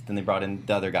left. Then they brought in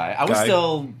the other guy. I was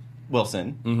still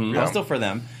Wilson. Mm-hmm. I was still for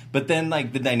them. But then,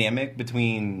 the dynamic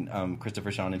between Christopher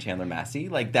Sean and Chandler Massey,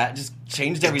 that just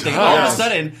changed everything. All of a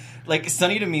sudden,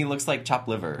 Sonny to me looks like chopped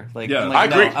liver. I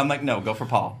agree. No. I'm like, no, go for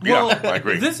Paul. Yeah, I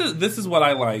agree. This is what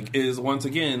I like is, once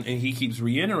again, and he keeps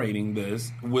reiterating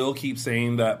this, Will keeps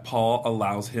saying that Paul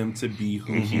allows him to be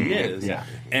who he is. Yeah.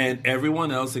 And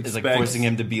everyone else expects... It's forcing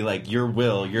him to be you're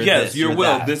Will, you're yes, this, you're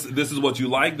Will. That. This is what you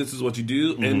like, this is what you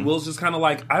do. And Will's just kind of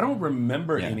I don't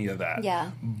remember any of that.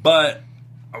 Yeah. But...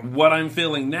 what I'm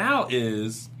feeling now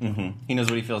is... He knows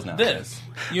what he feels now. This.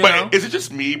 But is it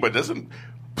just me, but doesn't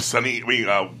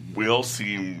Will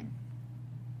seem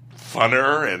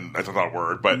funner, and that's not a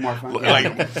word, but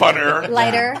funner,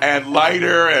 lighter, and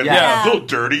a little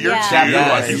dirtier too.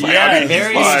 Yes. He's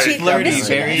very flirty,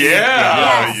 very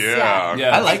yeah.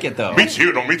 I like it though. Me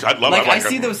too. No, me too. I love it. I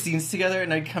see those scenes together,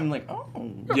 and I come oh.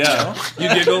 Yeah, you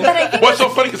giggle. What's so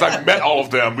funny because I've met all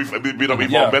of them. We've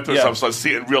all met them. So I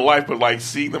see it in real life, but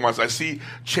seeing them, I see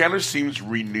Chandler seems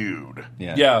renewed.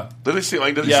 Yeah. Doesn't he seem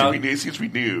renewed? He seems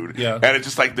renewed. Yeah. And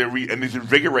it's just they're and he's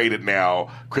invigorated now.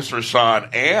 Christopher Sean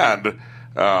and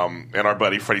our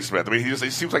buddy Freddie Smith. I mean,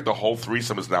 it seems like the whole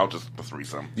threesome is now just the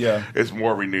threesome. Yeah. It's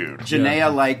more renewed.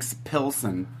 Janaea likes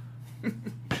Pilsen.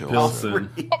 Pilsen.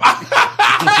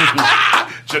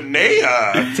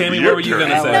 Janaea. Tammy, what were you going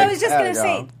to say? No, I was just going to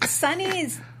say, Sonny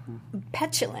is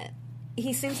petulant.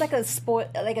 He seems like a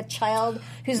child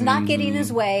who's not getting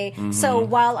his way. Mm-hmm. So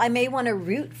while I may want to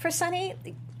root for Sonny,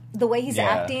 the way he's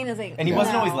acting is and he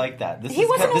wasn't always like that. He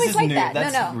wasn't always like that.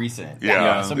 That's recent.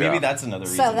 Yeah. So maybe that's another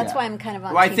reason. So that's why I'm kind of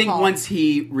on. Well, I think once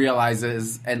he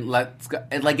realizes and lets go,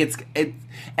 and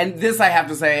this I have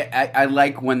to say, I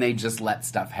like when they just let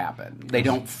stuff happen. They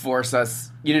don't force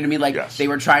us. You know what I mean? They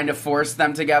were trying to force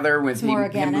them together with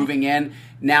him moving in.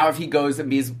 Now if he goes and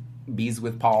bees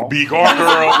with Paul. Go girl.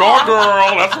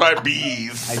 That's right,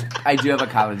 bees. I do have a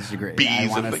college degree. Bees I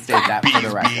want to state that for the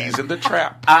record. Bees in the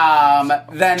trap.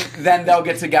 Then they'll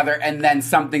get together, and then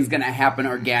something's going to happen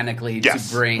organically to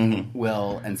bring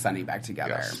Will and Sonny back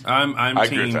together. Yes.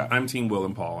 I'm team Will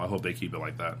and Paul. I hope they keep it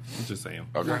like that. I'm just saying.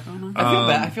 Okay.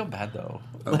 I feel bad though.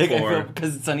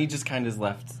 Because Sonny just kind of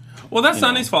left. Well, that's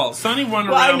Sonny's fault. Sonny run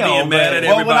around being mad at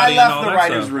everybody. When I left and the all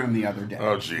writer's that room the other day,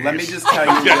 oh jeez. Let me just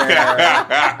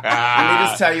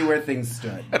tell you where things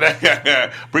stood.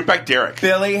 Bring back Derek.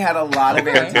 Billy had a lot of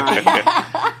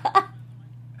airtime.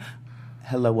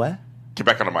 Hello, what? Get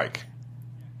back on the mic.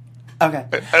 Okay.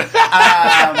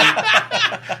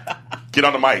 Get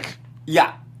on the mic.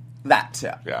 Yeah, that too.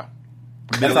 Yeah.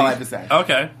 That's all I have to say.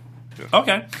 Okay.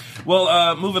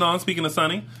 Well, moving on. Speaking of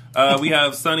Sonny, we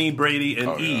have Sonny, Brady,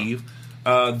 and Eve.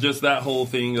 Just that whole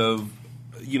thing of,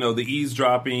 the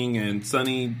eavesdropping and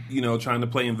Sonny, trying to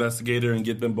play investigator and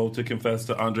get them both to confess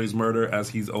to Andre's murder as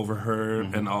he's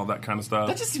overheard and all that kind of stuff.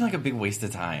 That just seemed like a big waste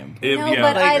of time.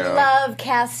 I love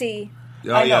Cassie.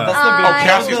 I know, that's the big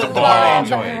Cassie's the bomb. I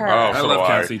enjoy her. I love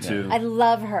Cassie too. I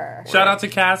love her. Shout out to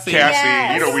Cassie.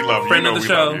 Cassie, we love you. Friend of the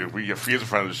show. She's a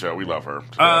friend of the show. We love her.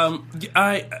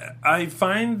 I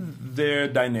find their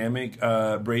dynamic,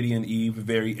 Brady and Eve,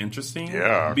 very interesting.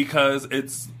 Yeah. Because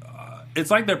it's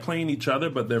like they're playing each other,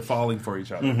 but they're falling for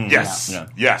each other. Mm-hmm. Yes. Yeah.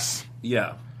 Yes.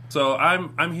 Yeah. So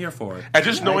I'm here for it. And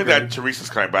just knowing that Teresa's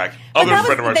coming back, other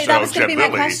friend of our show, Jen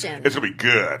Lilly, it's going to be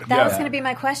good. That was going to be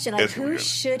my question. Who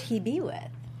should he be with?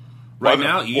 Right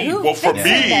now, Eve. Well, for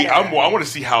me, I want to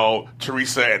see how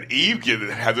Teresa and Eve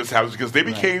have this happen because they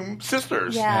became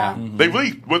sisters. Yeah. Mm-hmm. They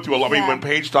really went through a lot. I mean, when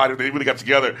Paige died, they really got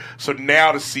together. So now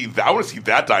I want to see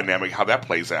that dynamic, how that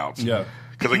plays out. Yeah.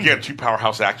 Because again, two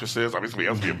powerhouse actresses. I mean, it's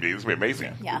going to be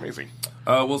amazing. Yeah. Amazing.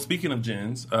 Well, speaking of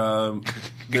Jens,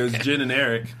 there's Jen and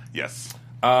Eric. Yes.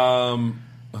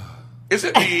 Is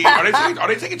it me? Are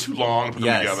they taking too long to put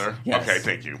them together? Yes. Okay,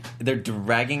 thank you. They're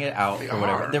dragging it out or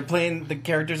whatever. They're playing. The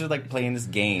characters are playing this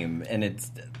game, and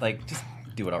it's just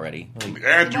do it already. And do it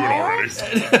already.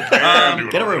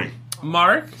 Get a room.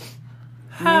 Mark.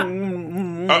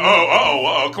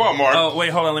 Come on, Mark. Oh, wait,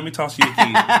 hold on. Let me toss you a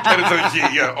key.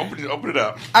 Yeah, open it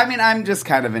up. I mean, I'm just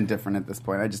kind of indifferent at this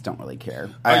point. I just don't really care.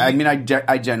 I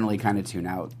generally kind of tune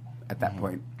out at that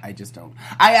point. I just don't.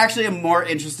 I actually am more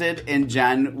interested in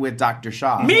Jen with Dr.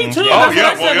 Shaw. Me too. Than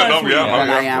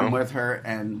I am with her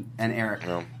and Eric.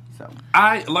 Yeah. So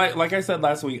I like I said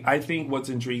last week, I think what's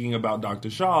intriguing about Dr.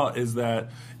 Shaw is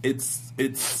that it's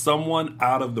someone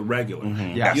out of the regular.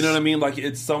 Mm-hmm. Yes. You know what I mean? Like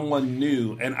it's someone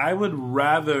new. And I would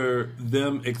rather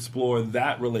them explore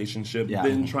that relationship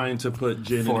than trying to put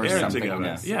Jen and Eric together.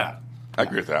 Yes. Yeah. I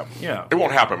agree with that. Yeah. It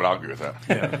won't happen, but I'll agree with that.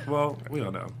 Yeah. Well, we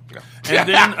don't know.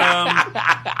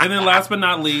 Yeah. And then last but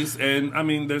not least, and I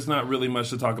mean, there's not really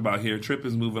much to talk about here. Trip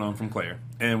is moving on from Claire,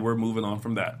 and we're moving on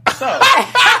from that. So,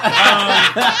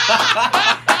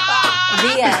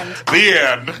 the end.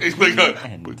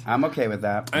 I'm okay with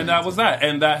that. And that was that.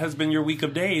 And that has been your week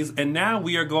of days. And now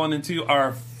we are going into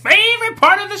our favorite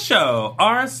part of the show,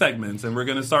 our segments. And we're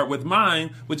going to start with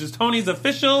mine, which is Tony's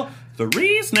official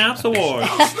 3 Snaps Award.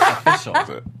 Official.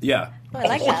 Yeah. Oh, I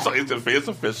like that. It's official. It's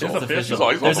official.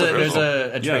 There's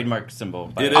a trademark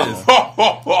symbol. It is.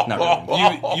 Not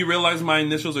really. You realize my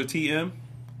initials are TM?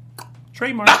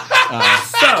 Trademark.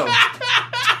 So.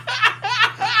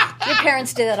 Your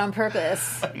parents did that on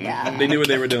purpose. Yeah. They knew what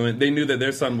they were doing. They knew that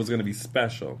their son was going to be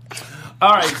special.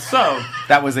 All right, so.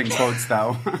 That was in quotes,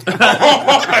 though.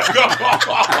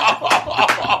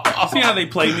 See how they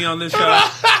play me on this show?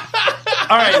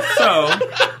 All right, so.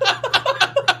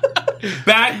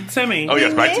 Back to me. Oh,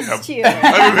 yes, back to him. You.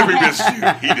 We missed you.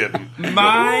 He didn't.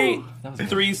 My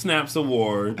 3 Snaps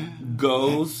Award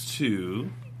goes to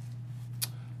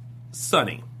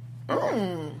Sonny.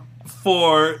 Oh.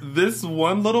 For this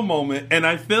one little moment, and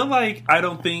I feel like I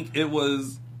don't think it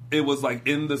was like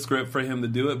in the script for him to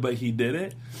do it, but he did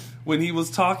it when he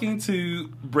was talking to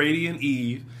Brady and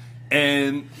Eve,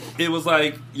 and it was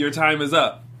like, your time is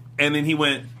up, and then he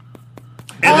went,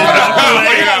 and then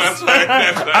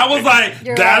I was like,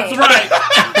 that's right.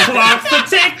 Clock's a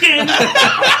ticking.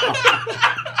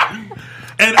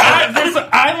 And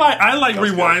I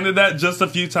rewinded that just a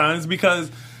few times because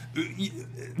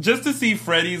just to see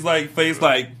Freddie's like face,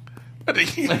 like, and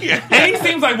he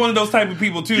seems like one of those type of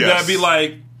people too that'd be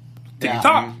like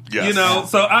tick-tock, you know.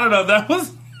 So I don't know. That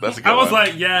was. I was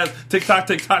like, yes, tick-tock,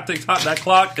 tick-tock, tick-tock. That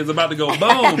clock is about to go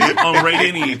boom on Brady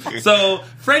and Eve. So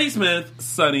Freddie Smith,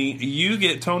 Sonny, you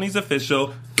get Tony's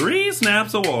official 3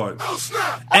 Snaps Award.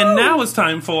 And now it's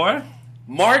time for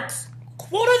Mark's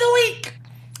Quote of the Week.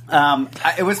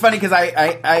 It was funny because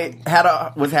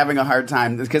I was having a hard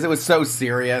time because it was so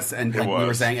serious, and like we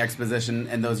were saying, exposition,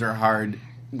 and those are hard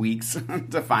weeks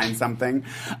to find something.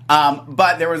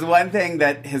 But there was one thing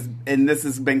that and this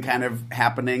has been kind of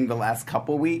happening the last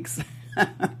couple weeks.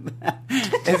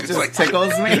 It just like,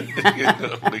 tickles me.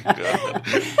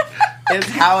 Is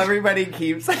how everybody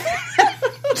keeps.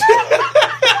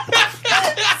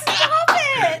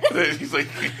 He's like,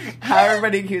 how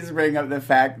everybody keeps bringing up the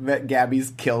fact that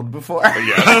Gabby's killed before. The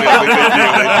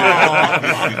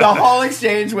whole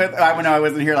exchange with I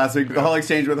wasn't here last week. The whole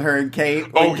exchange with her and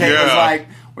Kate. When Kate was like,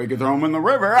 "We could throw him in the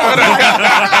river." I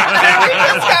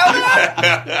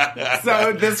was like,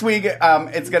 so this week,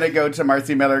 it's going to go to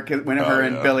Marcy Miller when her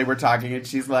and Billy were talking, and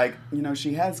she's like,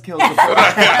 she has killed before.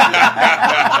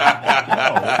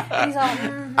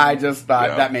 I just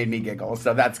thought that made me giggle,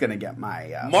 so that's going to get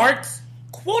my Mark's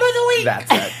Quote of the Week. That's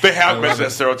it. They have mentioned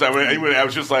that stereotype. I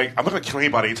was just like, I'm not going to kill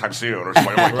anybody anytime soon, or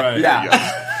something. Like, right? Yeah.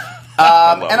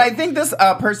 And I think this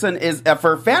person is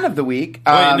for Fan of the Week.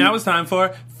 Now it's time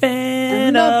for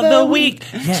Fan of the Week.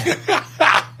 Yeah.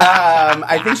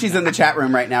 I think she's in the chat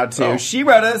room right now, too. Oh. She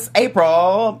wrote us,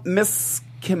 April, Miss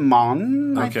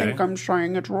Kimon, I think I'm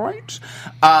saying it right,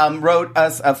 wrote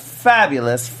us a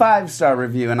fabulous 5-star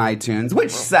review in iTunes, which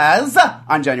says,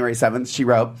 on January 7th, she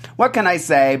wrote, "What can I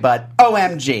say but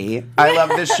OMG, I love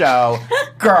this show,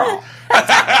 girl."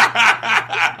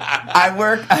 I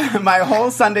work my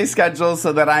whole Sunday schedule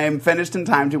so that I am finished in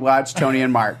time to watch Tony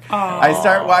and Mark. Aww. I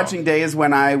start watching days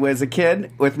when I was a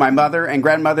kid with my mother and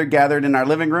grandmother gathered in our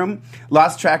living room.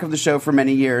 Lost track of the show for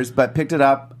many years, but picked it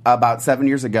up about 7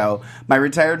 years ago. My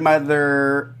retired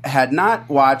mother had not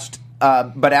watched,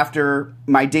 but after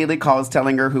my daily calls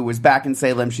telling her who was back in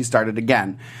Salem, she started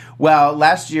again. Well,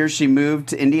 last year she moved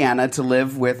to Indiana to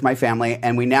live with my family,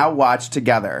 and we now watch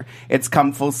together. It's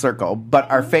come full circle, but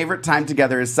our favorite time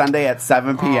together is Sunday at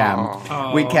 7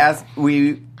 p.m. We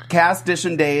cast Dish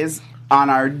and Days on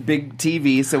our big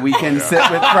TV so we can sit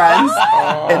with friends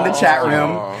in the chat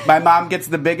room. My mom gets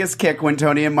the biggest kick when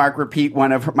Tony and Mark repeat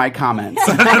one of my comments.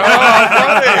 She's going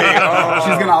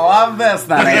to love this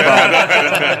then,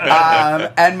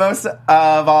 April. And most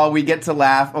of all, we get to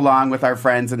laugh along with our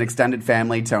friends and extended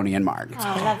family, Tony and Mark.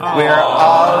 We're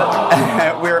all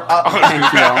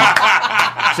thank you.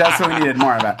 Just what we needed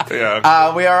more of it.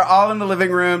 Yeah. We are all in the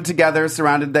living room together,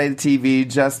 surrounded by the TV,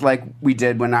 just like we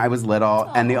did when I was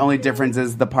little. And the only difference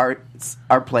is the parts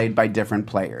are played by different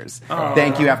players.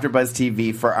 Thank you, AfterBuzz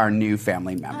TV, for our new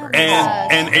family members.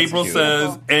 And April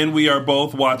says, and we are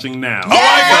both watching now. Oh my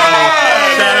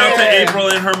God! Shout out to April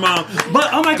and her mom.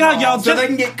 But oh my God, y'all! So they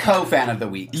can get co-fan of the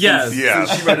week. Yes,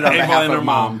 since she wrote it on behalf of her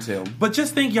mom too. But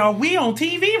just think, y'all, we on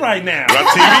TV right now. TV.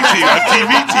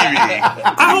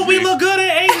 I hope we look good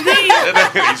at HD.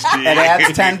 It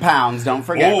adds 10 pounds. Don't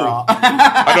forget, girl.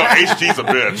 I know HD's a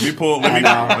bitch.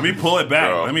 Let me pull it back.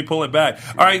 Girl. Let me pull it back.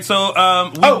 All right, so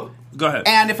go ahead.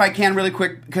 And if I can, really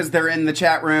quick, because they're in the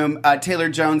chat room, Taylor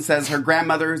Jones says her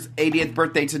grandmother's 80th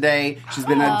birthday today. She's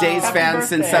been a Days fan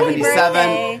since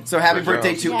 77. So happy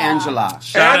birthday to Angela.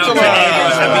 Shout out to Angela.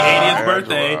 Happy 80th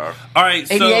birthday. All right,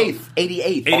 so 88th.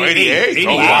 88th.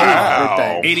 Oh,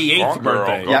 wow. 88th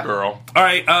birthday. Go girl. All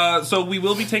right, so we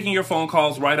will be taking your phone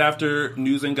calls right after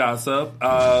news and gossip.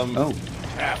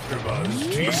 AfterBuzz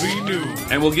TV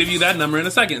News. And we'll give you that number in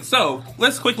a second. So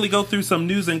let's quickly go through some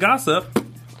news and gossip.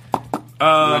 You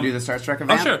want to do the Starstruck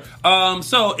event? Oh, sure.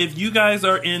 So if you guys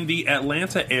are in the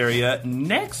Atlanta area,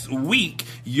 next week,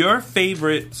 your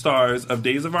favorite stars of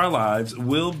Days of Our Lives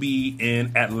will be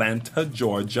in Atlanta,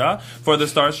 Georgia for the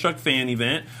Starstruck fan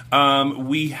event.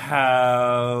 We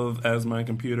have, as my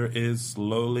computer is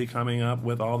slowly coming up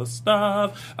with all the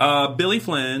stuff, Billy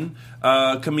Flynn,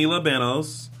 Camila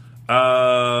Banos,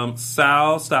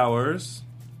 Sal Stowers,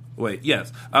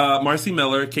 Marcy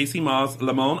Miller, Casey Moss,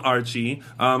 Lamone Archie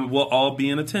will all be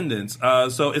in attendance.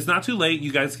 So it's not too late.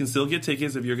 You guys can still get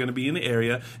tickets if you're going to be in the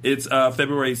area. It's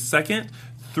February 2nd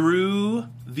through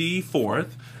the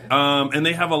 4th. And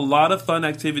they have a lot of fun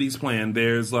activities planned.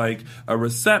 There's like a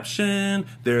reception,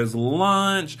 there's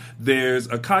lunch, there's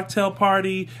a cocktail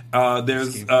party,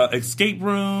 there's escape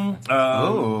room.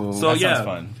 That sounds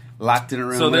fun. Locked in a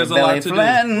room so with Billy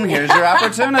Flynn. Here's your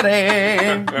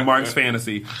opportunity. Mark's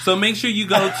fantasy. So make sure you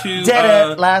go to... Did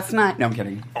it last night. No, I'm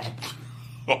kidding.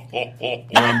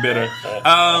 I'm bitter.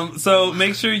 So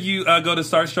make sure you go to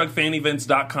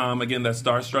StarstruckFanEvents.com. Again, that's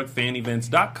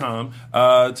StarstruckFanEvents.com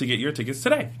to get your tickets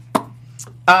today.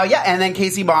 And then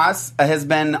Casey Moss has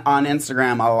been on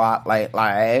Instagram a lot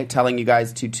lately, telling you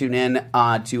guys to tune in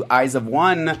to Eyes of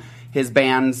One, his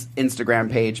band's Instagram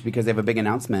page, because they have a big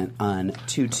announcement on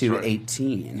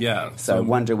 2/2/18. Yeah. So I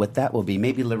wonder what that will be.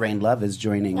 Maybe Lorraine Love is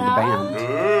joining the band. Ooh,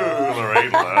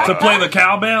 Lorraine Love. To play the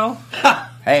cowbell?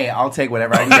 Hey, I'll take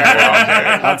whatever I can get.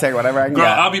 I'll take whatever I can get. Girl,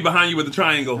 I'll be behind you with the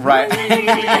triangle. Right.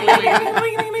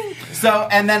 So,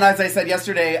 and then as I said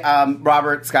yesterday,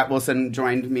 Robert Scott Wilson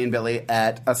joined me and Billy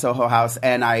at a Soho House,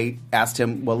 and I asked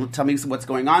him, well, tell me what's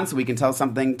going on so we can tell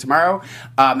something tomorrow.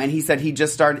 And he said he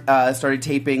just started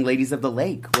taping Ladies of the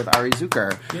Lake with Ari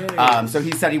Zucker. So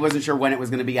he said he wasn't sure when it was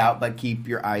going to be out, but keep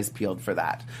your eyes peeled for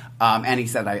that. And he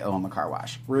said I owe him a car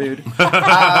wash. Rude.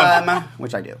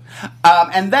 Which I do.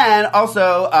 And then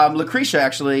also, Lucretia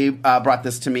actually brought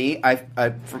this to me.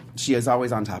 She is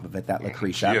always on top of it, that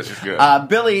Lucretia. Yes, she's good.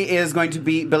 Billy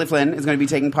Flynn is going to be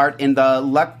taking part in the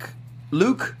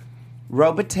Luke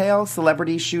Robitaille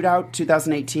Celebrity Shootout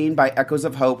 2018 by Echoes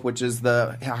of Hope, which is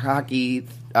the hockey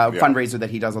fundraiser that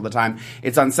he does all the time.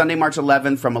 It's on Sunday, March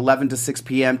 11th from 11 to 6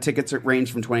 p.m. Tickets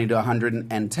range from $20 to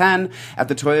 $110 at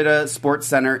the Toyota Sports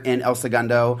Center in El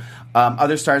Segundo.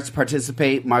 Other stars to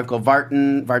participate: Michael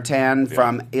Vartan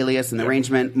from Alias and the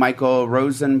Arrangement, Michael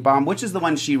Rosenbaum, which is the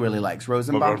one she really likes.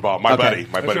 Rosenbaum? My buddy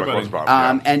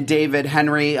Rosenbaum. And David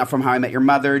Henry from How I Met Your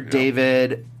Mother,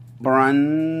 David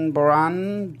Boreanaz?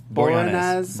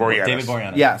 David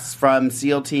Boreanaz. Yes, from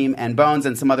SEAL Team and Bones,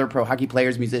 and some other pro hockey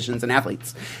players, musicians, and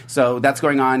athletes. So that's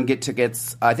going on. Get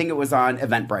tickets. I think it was on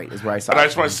Eventbrite is where I saw it. And I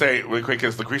just want to say really quick,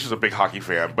 because Lucretia's a big hockey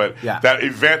fan, but that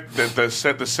event, the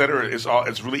center is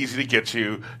it's really easy to get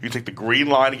to. You take the green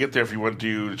line to get there if you want to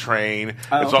do the train.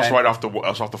 It's also right off the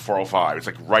 405. It's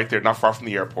like right there, not far from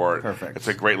the airport. Perfect. It's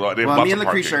a great lot. Well, me and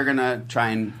Lucretia are going to try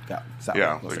and go. So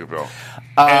we'll see.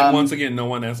 And once again, no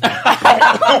one asked me.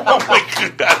 Oh my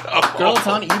God. Girl, it's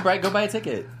on eBrite. Go buy a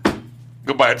ticket.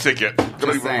 Go buy a ticket.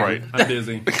 Right. I'm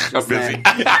busy. I'm busy.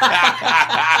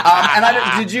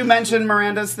 And did you mention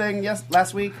Miranda's thing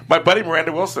last week? My buddy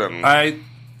Miranda Wilson.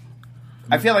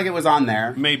 I feel like it was on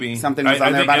there. Maybe something was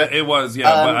on there about it. It was, yeah.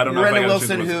 But I don't know. Miranda if I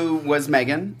Wilson, who was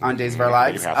Megan on Days of Our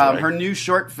Lives, her new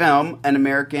short film, An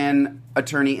American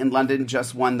Attorney in London,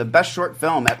 just won the Best Short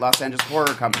Film at Los Angeles Horror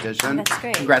Competition. That's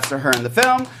great. Congrats to her in the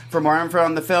film. For more info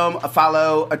on the film,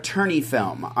 follow Attorney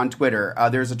Film on Twitter.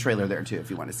 There's a trailer there too if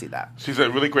you want to see that. She's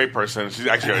a really great person. She's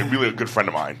actually a really good friend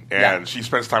of mine, and she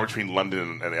spends time between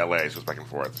London and LA. She goes back and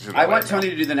forth. I want Tony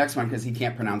to do the next one because he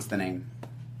can't pronounce the name.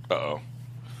 Uh-oh.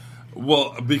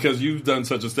 Well, because you've done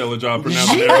such a stellar job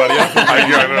pronouncing everybody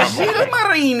else. Gino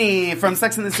Marini from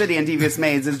Sex and the City and Devious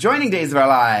Maids is joining Days of Our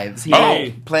Lives. He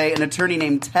will play an attorney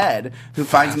named Ted who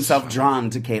finds himself drawn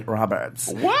to Kate Roberts.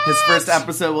 What? His first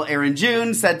episode will air in June.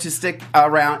 He's said to stick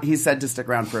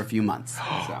around for a few months. So.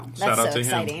 Shout out to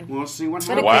exciting. him. We'll see what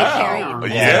What a happens.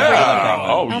 great carry. Yeah.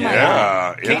 Oh my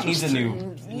God. Kate needs a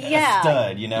new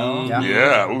stud, you know?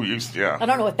 Yeah. Ooh, yeah. I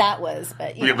don't know what that was,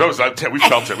 but We felt it. We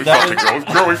felt it,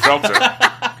 girl. We felt it.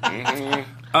 Mm-hmm.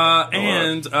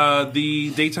 And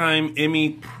the Daytime Emmy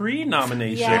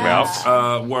pre-nominations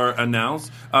were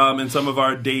announced, and some of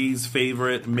our day's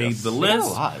favorite made the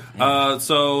list.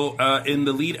 So in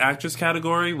the lead actress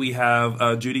category, we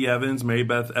have Judy Evans, Mary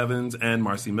Beth Evans, and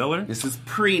Marcy Miller. This is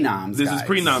pre-noms, This is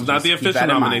pre-noms, not the official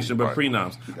nomination, but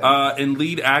pre-noms. In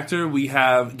lead actor, we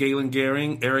have Galen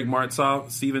Gehring, Eric Martsolf,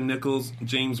 Stephen Nichols,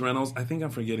 James Reynolds. I think I'm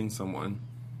forgetting someone.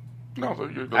 No,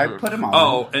 I put him all.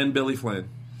 Oh, and Billy Flynn.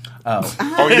 Oh,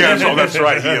 yeah, so that's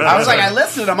right. I was like, I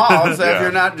listed them all, so if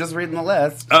you're not just reading the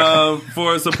list.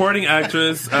 For supporting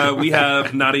actress, we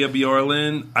have Nadia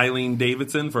Bjorlin, Eileen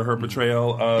Davidson for her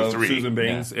portrayal of Susan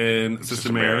Banks in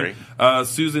Sister Mary,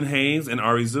 Susan Hayes and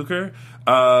Ari Zucker.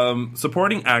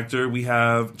 Supporting actor, we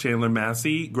have Chandler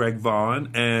Massey, Greg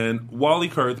Vaughn, and Wally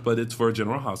Kurth, but it's for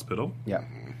General Hospital. Yeah.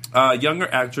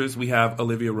 Younger actress, we have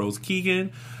Olivia Rose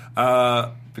Keegan.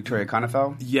 Victoria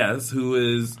Konefel? Yes, who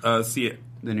is the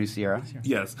new Sierra.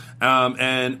 Yes.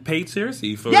 And Paige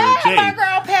Searcy for Jade. my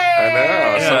girl Paige! I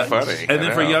know, it's so funny. And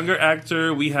then for younger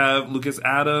actor, we have Lucas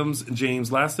Adams,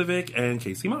 James Lastovic, and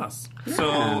Casey Moss. Yeah.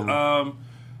 So,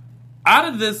 out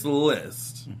of this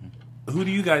list, who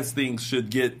do you guys think should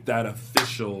get that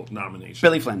official nomination?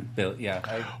 Billy Flynn.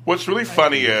 What's really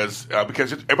funny is,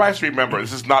 because everybody has to remember,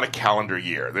 this is not a calendar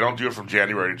year. They don't do it from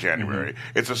January to January.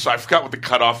 It's I forgot what the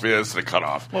cutoff is, the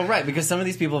cutoff. Well, right, because some of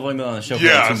these people have only been on the show for 2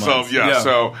 months.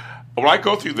 So when I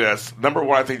go through this, number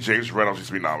one, I think James Reynolds needs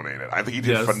to be nominated. I think he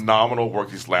did phenomenal work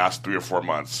these last 3 or 4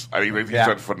 months. I think he's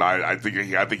done phenomenal. I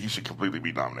think he should completely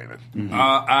be nominated.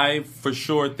 I for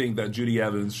sure think that Judy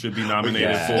Evans should be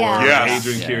nominated for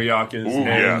Adrian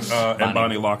Kiriakis and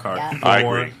Bonnie Lockhart. For I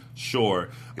agree. Sure.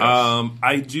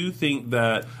 I do think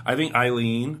that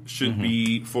Eileen should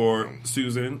be for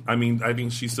Susan. I mean, I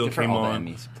think she still came on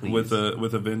Emmys, with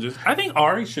a vengeance. I think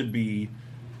Ari should be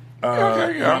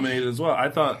nominated as well. I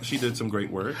thought she did some great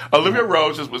work. Olivia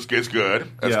Rose is good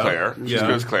as Claire. She's Yeah.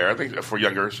 good as Claire. I think for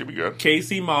younger, she'd be good.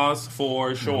 Casey Moss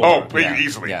for sure. Oh,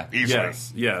 easily.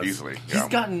 Yes. Easily. He's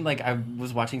gotten, I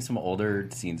was watching some older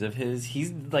scenes of his.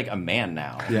 He's like a man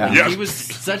now. Yeah. Like, Yes. He was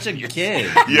such a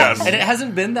kid. Yes. And it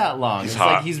hasn't been that long. He's It's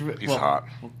hot. like he's hot.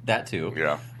 That too.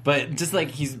 Yeah. But just like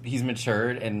he's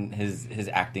matured and his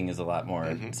acting is a lot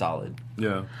more solid.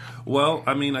 Yeah. Well,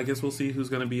 I mean, I guess we'll see who's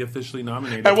going to be officially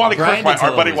nominated. And Wally Brian Kurth,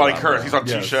 our buddy Dillon Wally was Kurth, on he's on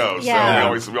 2 Yes. shows,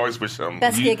 Yeah. so we always wish him.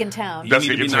 Best gig in town. You That's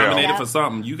need to be good to tell. nominated for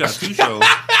something. You got 2 shows. So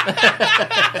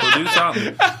do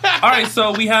something. All right,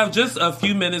 so we have just a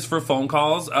few minutes for phone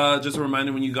calls. Just a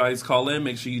reminder, when you guys call in,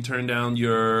 make sure you turn down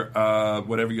your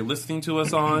whatever you're listening to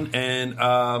us on. And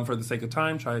for the sake of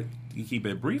time, try to keep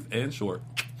it brief and short.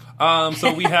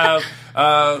 So we have...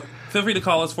 feel free to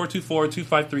call us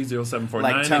 424-253-0749.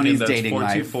 Like Tony's Again, that's dating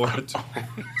life. 424.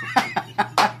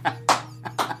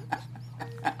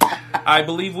 I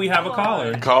believe we have a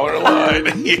caller. Caller line.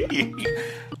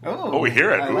 Oh, we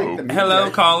hear it. I like the music. Hello,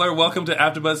 caller. Welcome to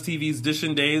AfterBuzz TV's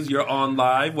Dishing Days. You're on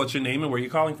live. What's your name and where are you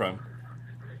calling from?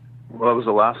 Well, it was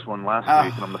the last one last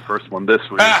week, and I'm the first one this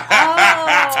week.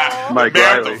 Oh. Mike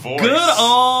Man, Riley. the voice. Good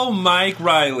old Mike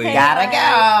Riley. Gotta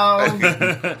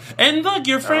go. And look,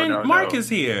 your friend no. Mark is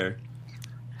here.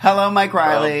 Hello, Mike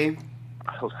Riley.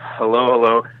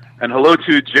 Hello. And hello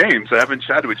to James. I haven't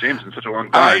chatted with James in such a long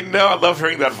I time. know. I love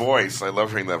hearing that voice. Yeah.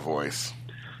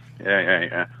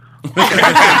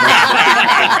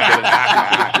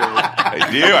 I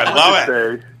do. I love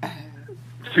it.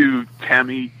 Say to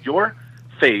Tammy, your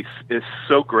face is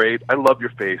so great. I love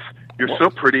your face. You're so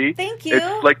pretty. Thank you.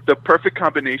 It's like the perfect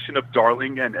combination of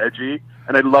darling and edgy,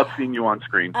 and I love seeing you on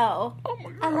screen. Oh,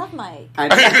 I love Mike. You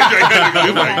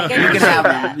can have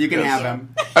him. You can have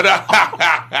him.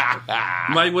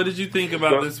 Mike, what did you think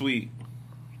about this week?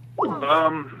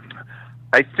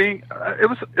 I think it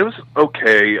was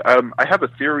okay. I have a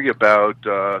theory about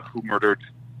who murdered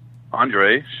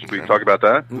Andre. Should we talk about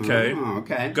that? Okay.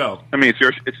 Okay. Go. I mean,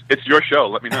 it's your show.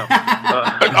 Let me know.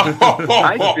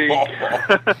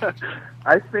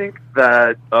 I think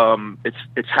that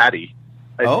it's Hattie.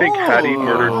 I think Hattie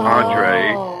murdered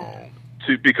Andre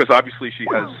because obviously she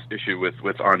has issue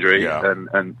with Andre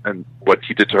and what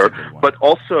he did to her. But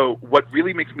also, what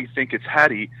really makes me think it's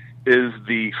Hattie is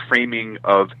the framing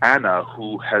of Anna,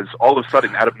 who has all of a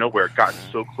sudden, out of nowhere, gotten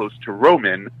so close to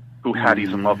Roman, who Hattie's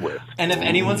in love with. And if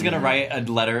anyone's going to write a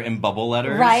letter in bubble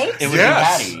letters, right? it would be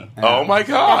Hattie. Oh my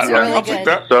God! That's really I'll good. take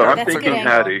that. So I'm That's thinking good.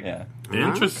 Hattie. Yeah.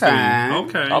 Interesting.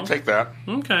 Okay. I'll take that.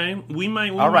 Okay. We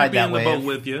might I'll ride be that in the wave. boat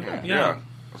with you. Yeah.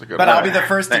 That's a good But one. I'll be the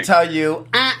first to tell you,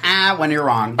 when you're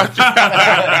wrong.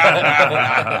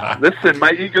 Listen,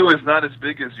 my ego is not as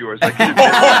big as yours.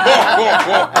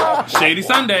 Shady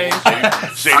Sunday.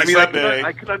 Shady Sunday.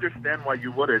 I could understand why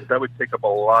you wouldn't. That would take up a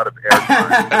lot of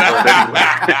airtime.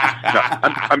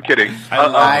 I'm kidding.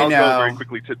 I'll go very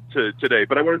quickly to today.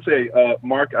 But I want to say,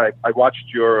 Mark, I watched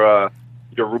your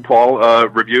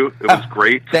RuPaul review. It was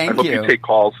great. Thank I hope you take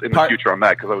calls in the future on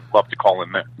that because I would love to call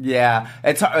in there. Yeah,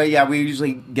 it's we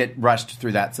usually get rushed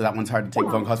through that, so that one's hard to take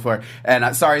phone calls for.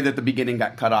 And sorry that the beginning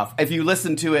got cut off. If you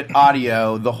listen to it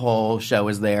audio, the whole show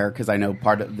is there because I know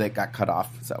part of it got cut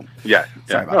off. So sorry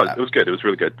about that. It was good. It was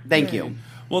really good. Thank you.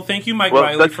 Well, thank you, Mike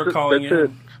Riley, for calling in. It.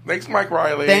 Thanks, Mike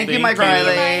Riley. Thank you, Mike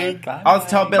Riley. Bye. I'll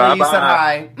tell Billy you said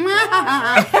hi.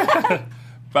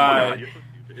 Bye.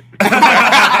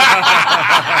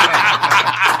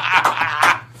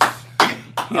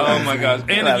 Oh my gosh!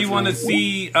 And if you want to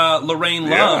see Lorraine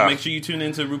Love, make sure you tune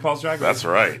into RuPaul's Drag Race. That's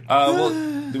right. Well,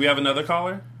 do we have another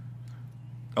caller?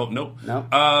 Oh no.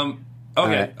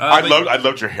 Okay. I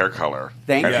loved your hair color.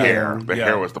 Thank you. The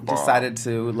hair was the bomb. Decided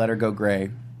to let her go gray.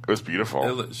 It was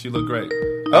beautiful. She looked great.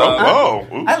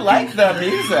 I like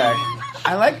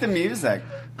the music.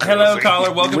 Hello,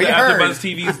 caller. Welcome to AfterBuzz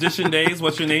TV's Dishin' Days.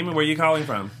 What's your name and where are you calling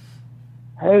from?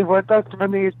 Hey, what's up? My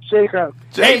name is Jacob.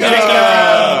 Hey,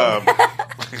 Jacob!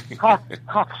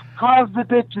 How's the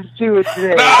bitches doing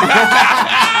today?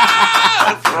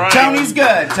 That's right. Tony's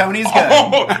good.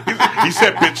 Oh, he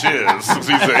said bitches.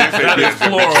 He said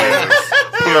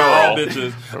Plural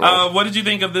bitches. What did you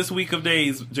think of this week of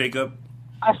days, Jacob?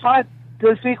 I thought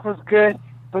this week was good,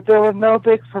 but there were no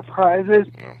big surprises.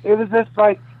 It was just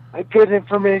like a good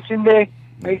information day,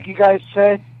 like you guys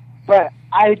said. But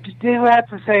I do have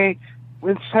to say,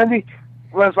 when Sunny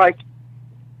was like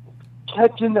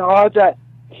catching the odds that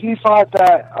he thought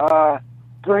that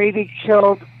Brady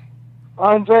killed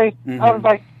Andre, I was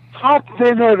like, how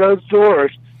thin are those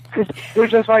doors? Because they're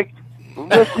just like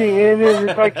listening in, and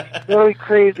it's like really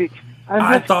crazy.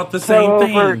 I thought the same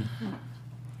thing.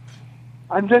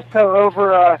 I'm just so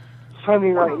over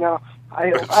Sunny right now.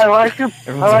 I like him.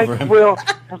 I like Will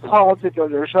and Paul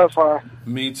together so far.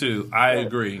 Me too. I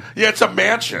agree. Yeah, it's a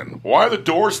mansion. Why are the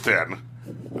doors thin?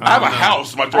 I have a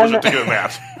house. My doors are thicker than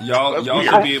that. Y'all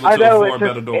should be able to afford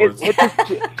better doors.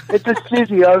 It's a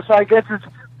studio, so I guess it's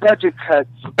budget cuts.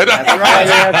 Budget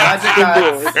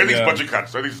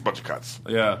cuts.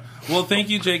 Yeah. Well, thank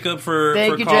you, Jacob, for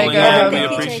calling Jacob. in. We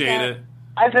appreciate it.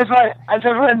 I just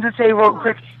wanted to say real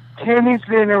quick, Tammy's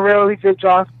doing a really good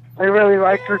job. I really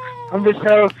like her on the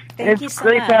show. Thank you it's so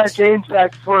great much. to have James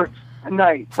back for a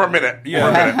night. For a minute.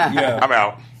 Yeah. I'm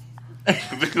out.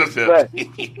 That's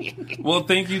it. Well,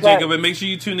 thank you, Jacob, and make sure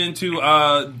you tune into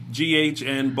GH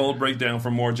and Bold Breakdown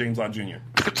for more James Lott Jr.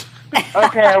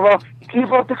 Okay, well,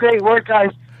 keep up the great work,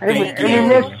 guys. And we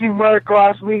missed you, Mark,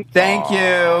 last week. Thank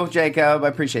you, Jacob. I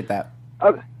appreciate that.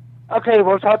 Okay,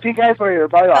 we'll talk to you guys later.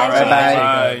 Bye.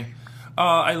 Bye.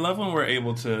 I love when we're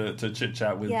able to chit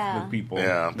chat with people.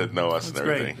 Yeah, that know us That's and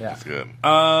everything. great. That's good.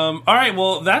 All right,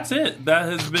 well, that's it. That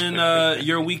has been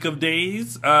your week of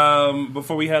days.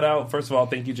 Before we head out, first of all,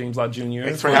 thank you, James Lott Jr.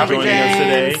 Thanks for having joining me. us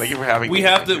today. Thank you for having we me.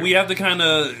 have to kind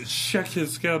of check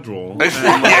his schedule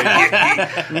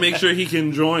and make sure he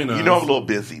can join us. You know I'm a little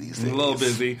busy these days. A little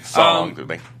busy.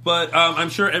 But I'm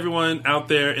sure everyone out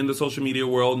there in the social media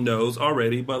world knows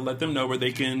already, but let them know where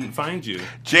they can find you.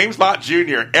 James Lott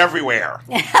Jr. everywhere.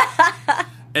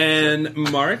 And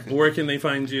Mark, where can they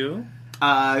find you?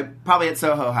 Probably at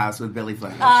Soho House with Billy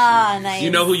Flynn. Ah, nice.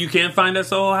 You know who you can't find at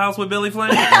Soho House with Billy Flynn?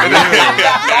 You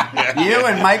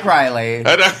and Mike Riley.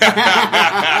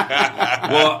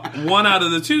 Well, one out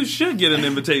of the two should get an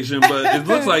invitation, but it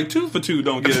looks like 2 for 2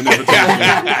 don't get an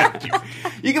invitation.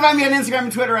 You can find me on Instagram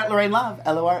and Twitter at Lorraine Love,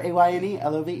 LORAYNE,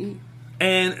 LOVE.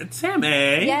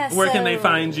 Tammy, Yes, where can so they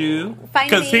find you? find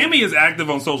Because me- Tammy is active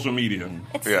on social media.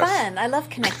 It's fun. I love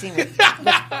connecting with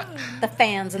the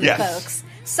fans and the folks.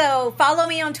 So follow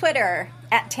me on Twitter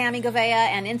at Tammy Govea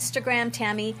and Instagram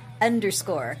Tammy_Govea.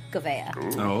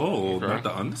 Oh, not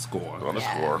the underscore.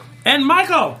 Underscore. And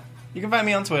Michael! You can find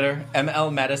me on Twitter,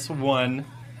 MLMattis1.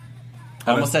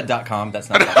 I almost said .com.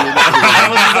 That's not.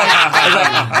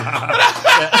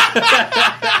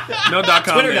 No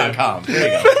 .com. Twitter.com. There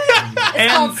you go.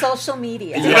 It's called social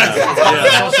media. Social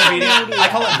media. I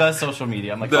call it the social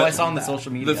media. I'm like, I saw on the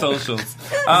social media. The socials.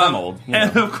 I'm old.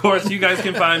 And of course, you guys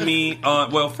can find me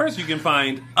on, well, first you can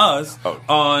find us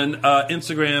on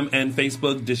Instagram and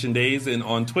Facebook, Dishin Days, and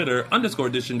on Twitter,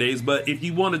 _Dishin Days. But if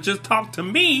you want to just talk to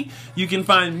me, you can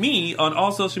find me on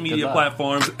all social media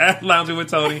platforms at Lounging with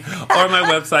Tony or my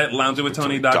website,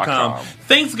 loungingwithtony.com.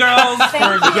 Thanks, girls,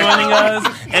 for joining us.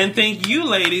 And thank you,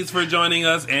 ladies, for joining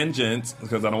us, and gents,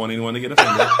 because I don't want anyone to get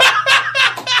offended.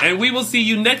 And we will see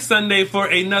you next Sunday for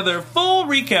another full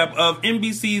recap of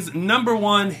NBC's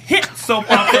 #1 hit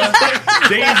soap opera,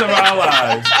 Days of Our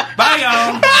Lives. Bye,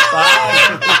 y'all.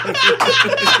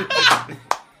 Bye.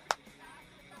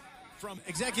 From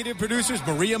executive producers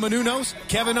Maria Menounos,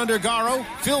 Kevin Undergaro,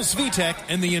 Phil Svitek,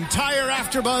 and the entire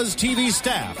AfterBuzz TV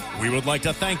staff, we would like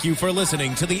to thank you for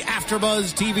listening to the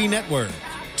AfterBuzz TV network.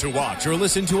 To watch or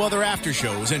listen to other after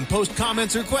shows and post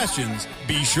comments or questions,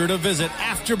 be sure to visit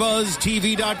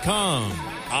AfterBuzzTV.com.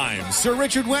 I'm Sir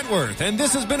Richard Wentworth, and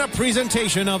this has been a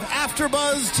presentation of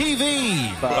AfterBuzz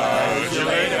TV. Buzz you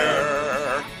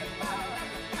later.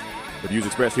 The views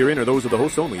expressed herein are those of the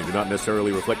hosts only and do not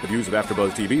necessarily reflect the views of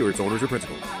AfterBuzz TV or its owners or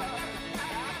principals.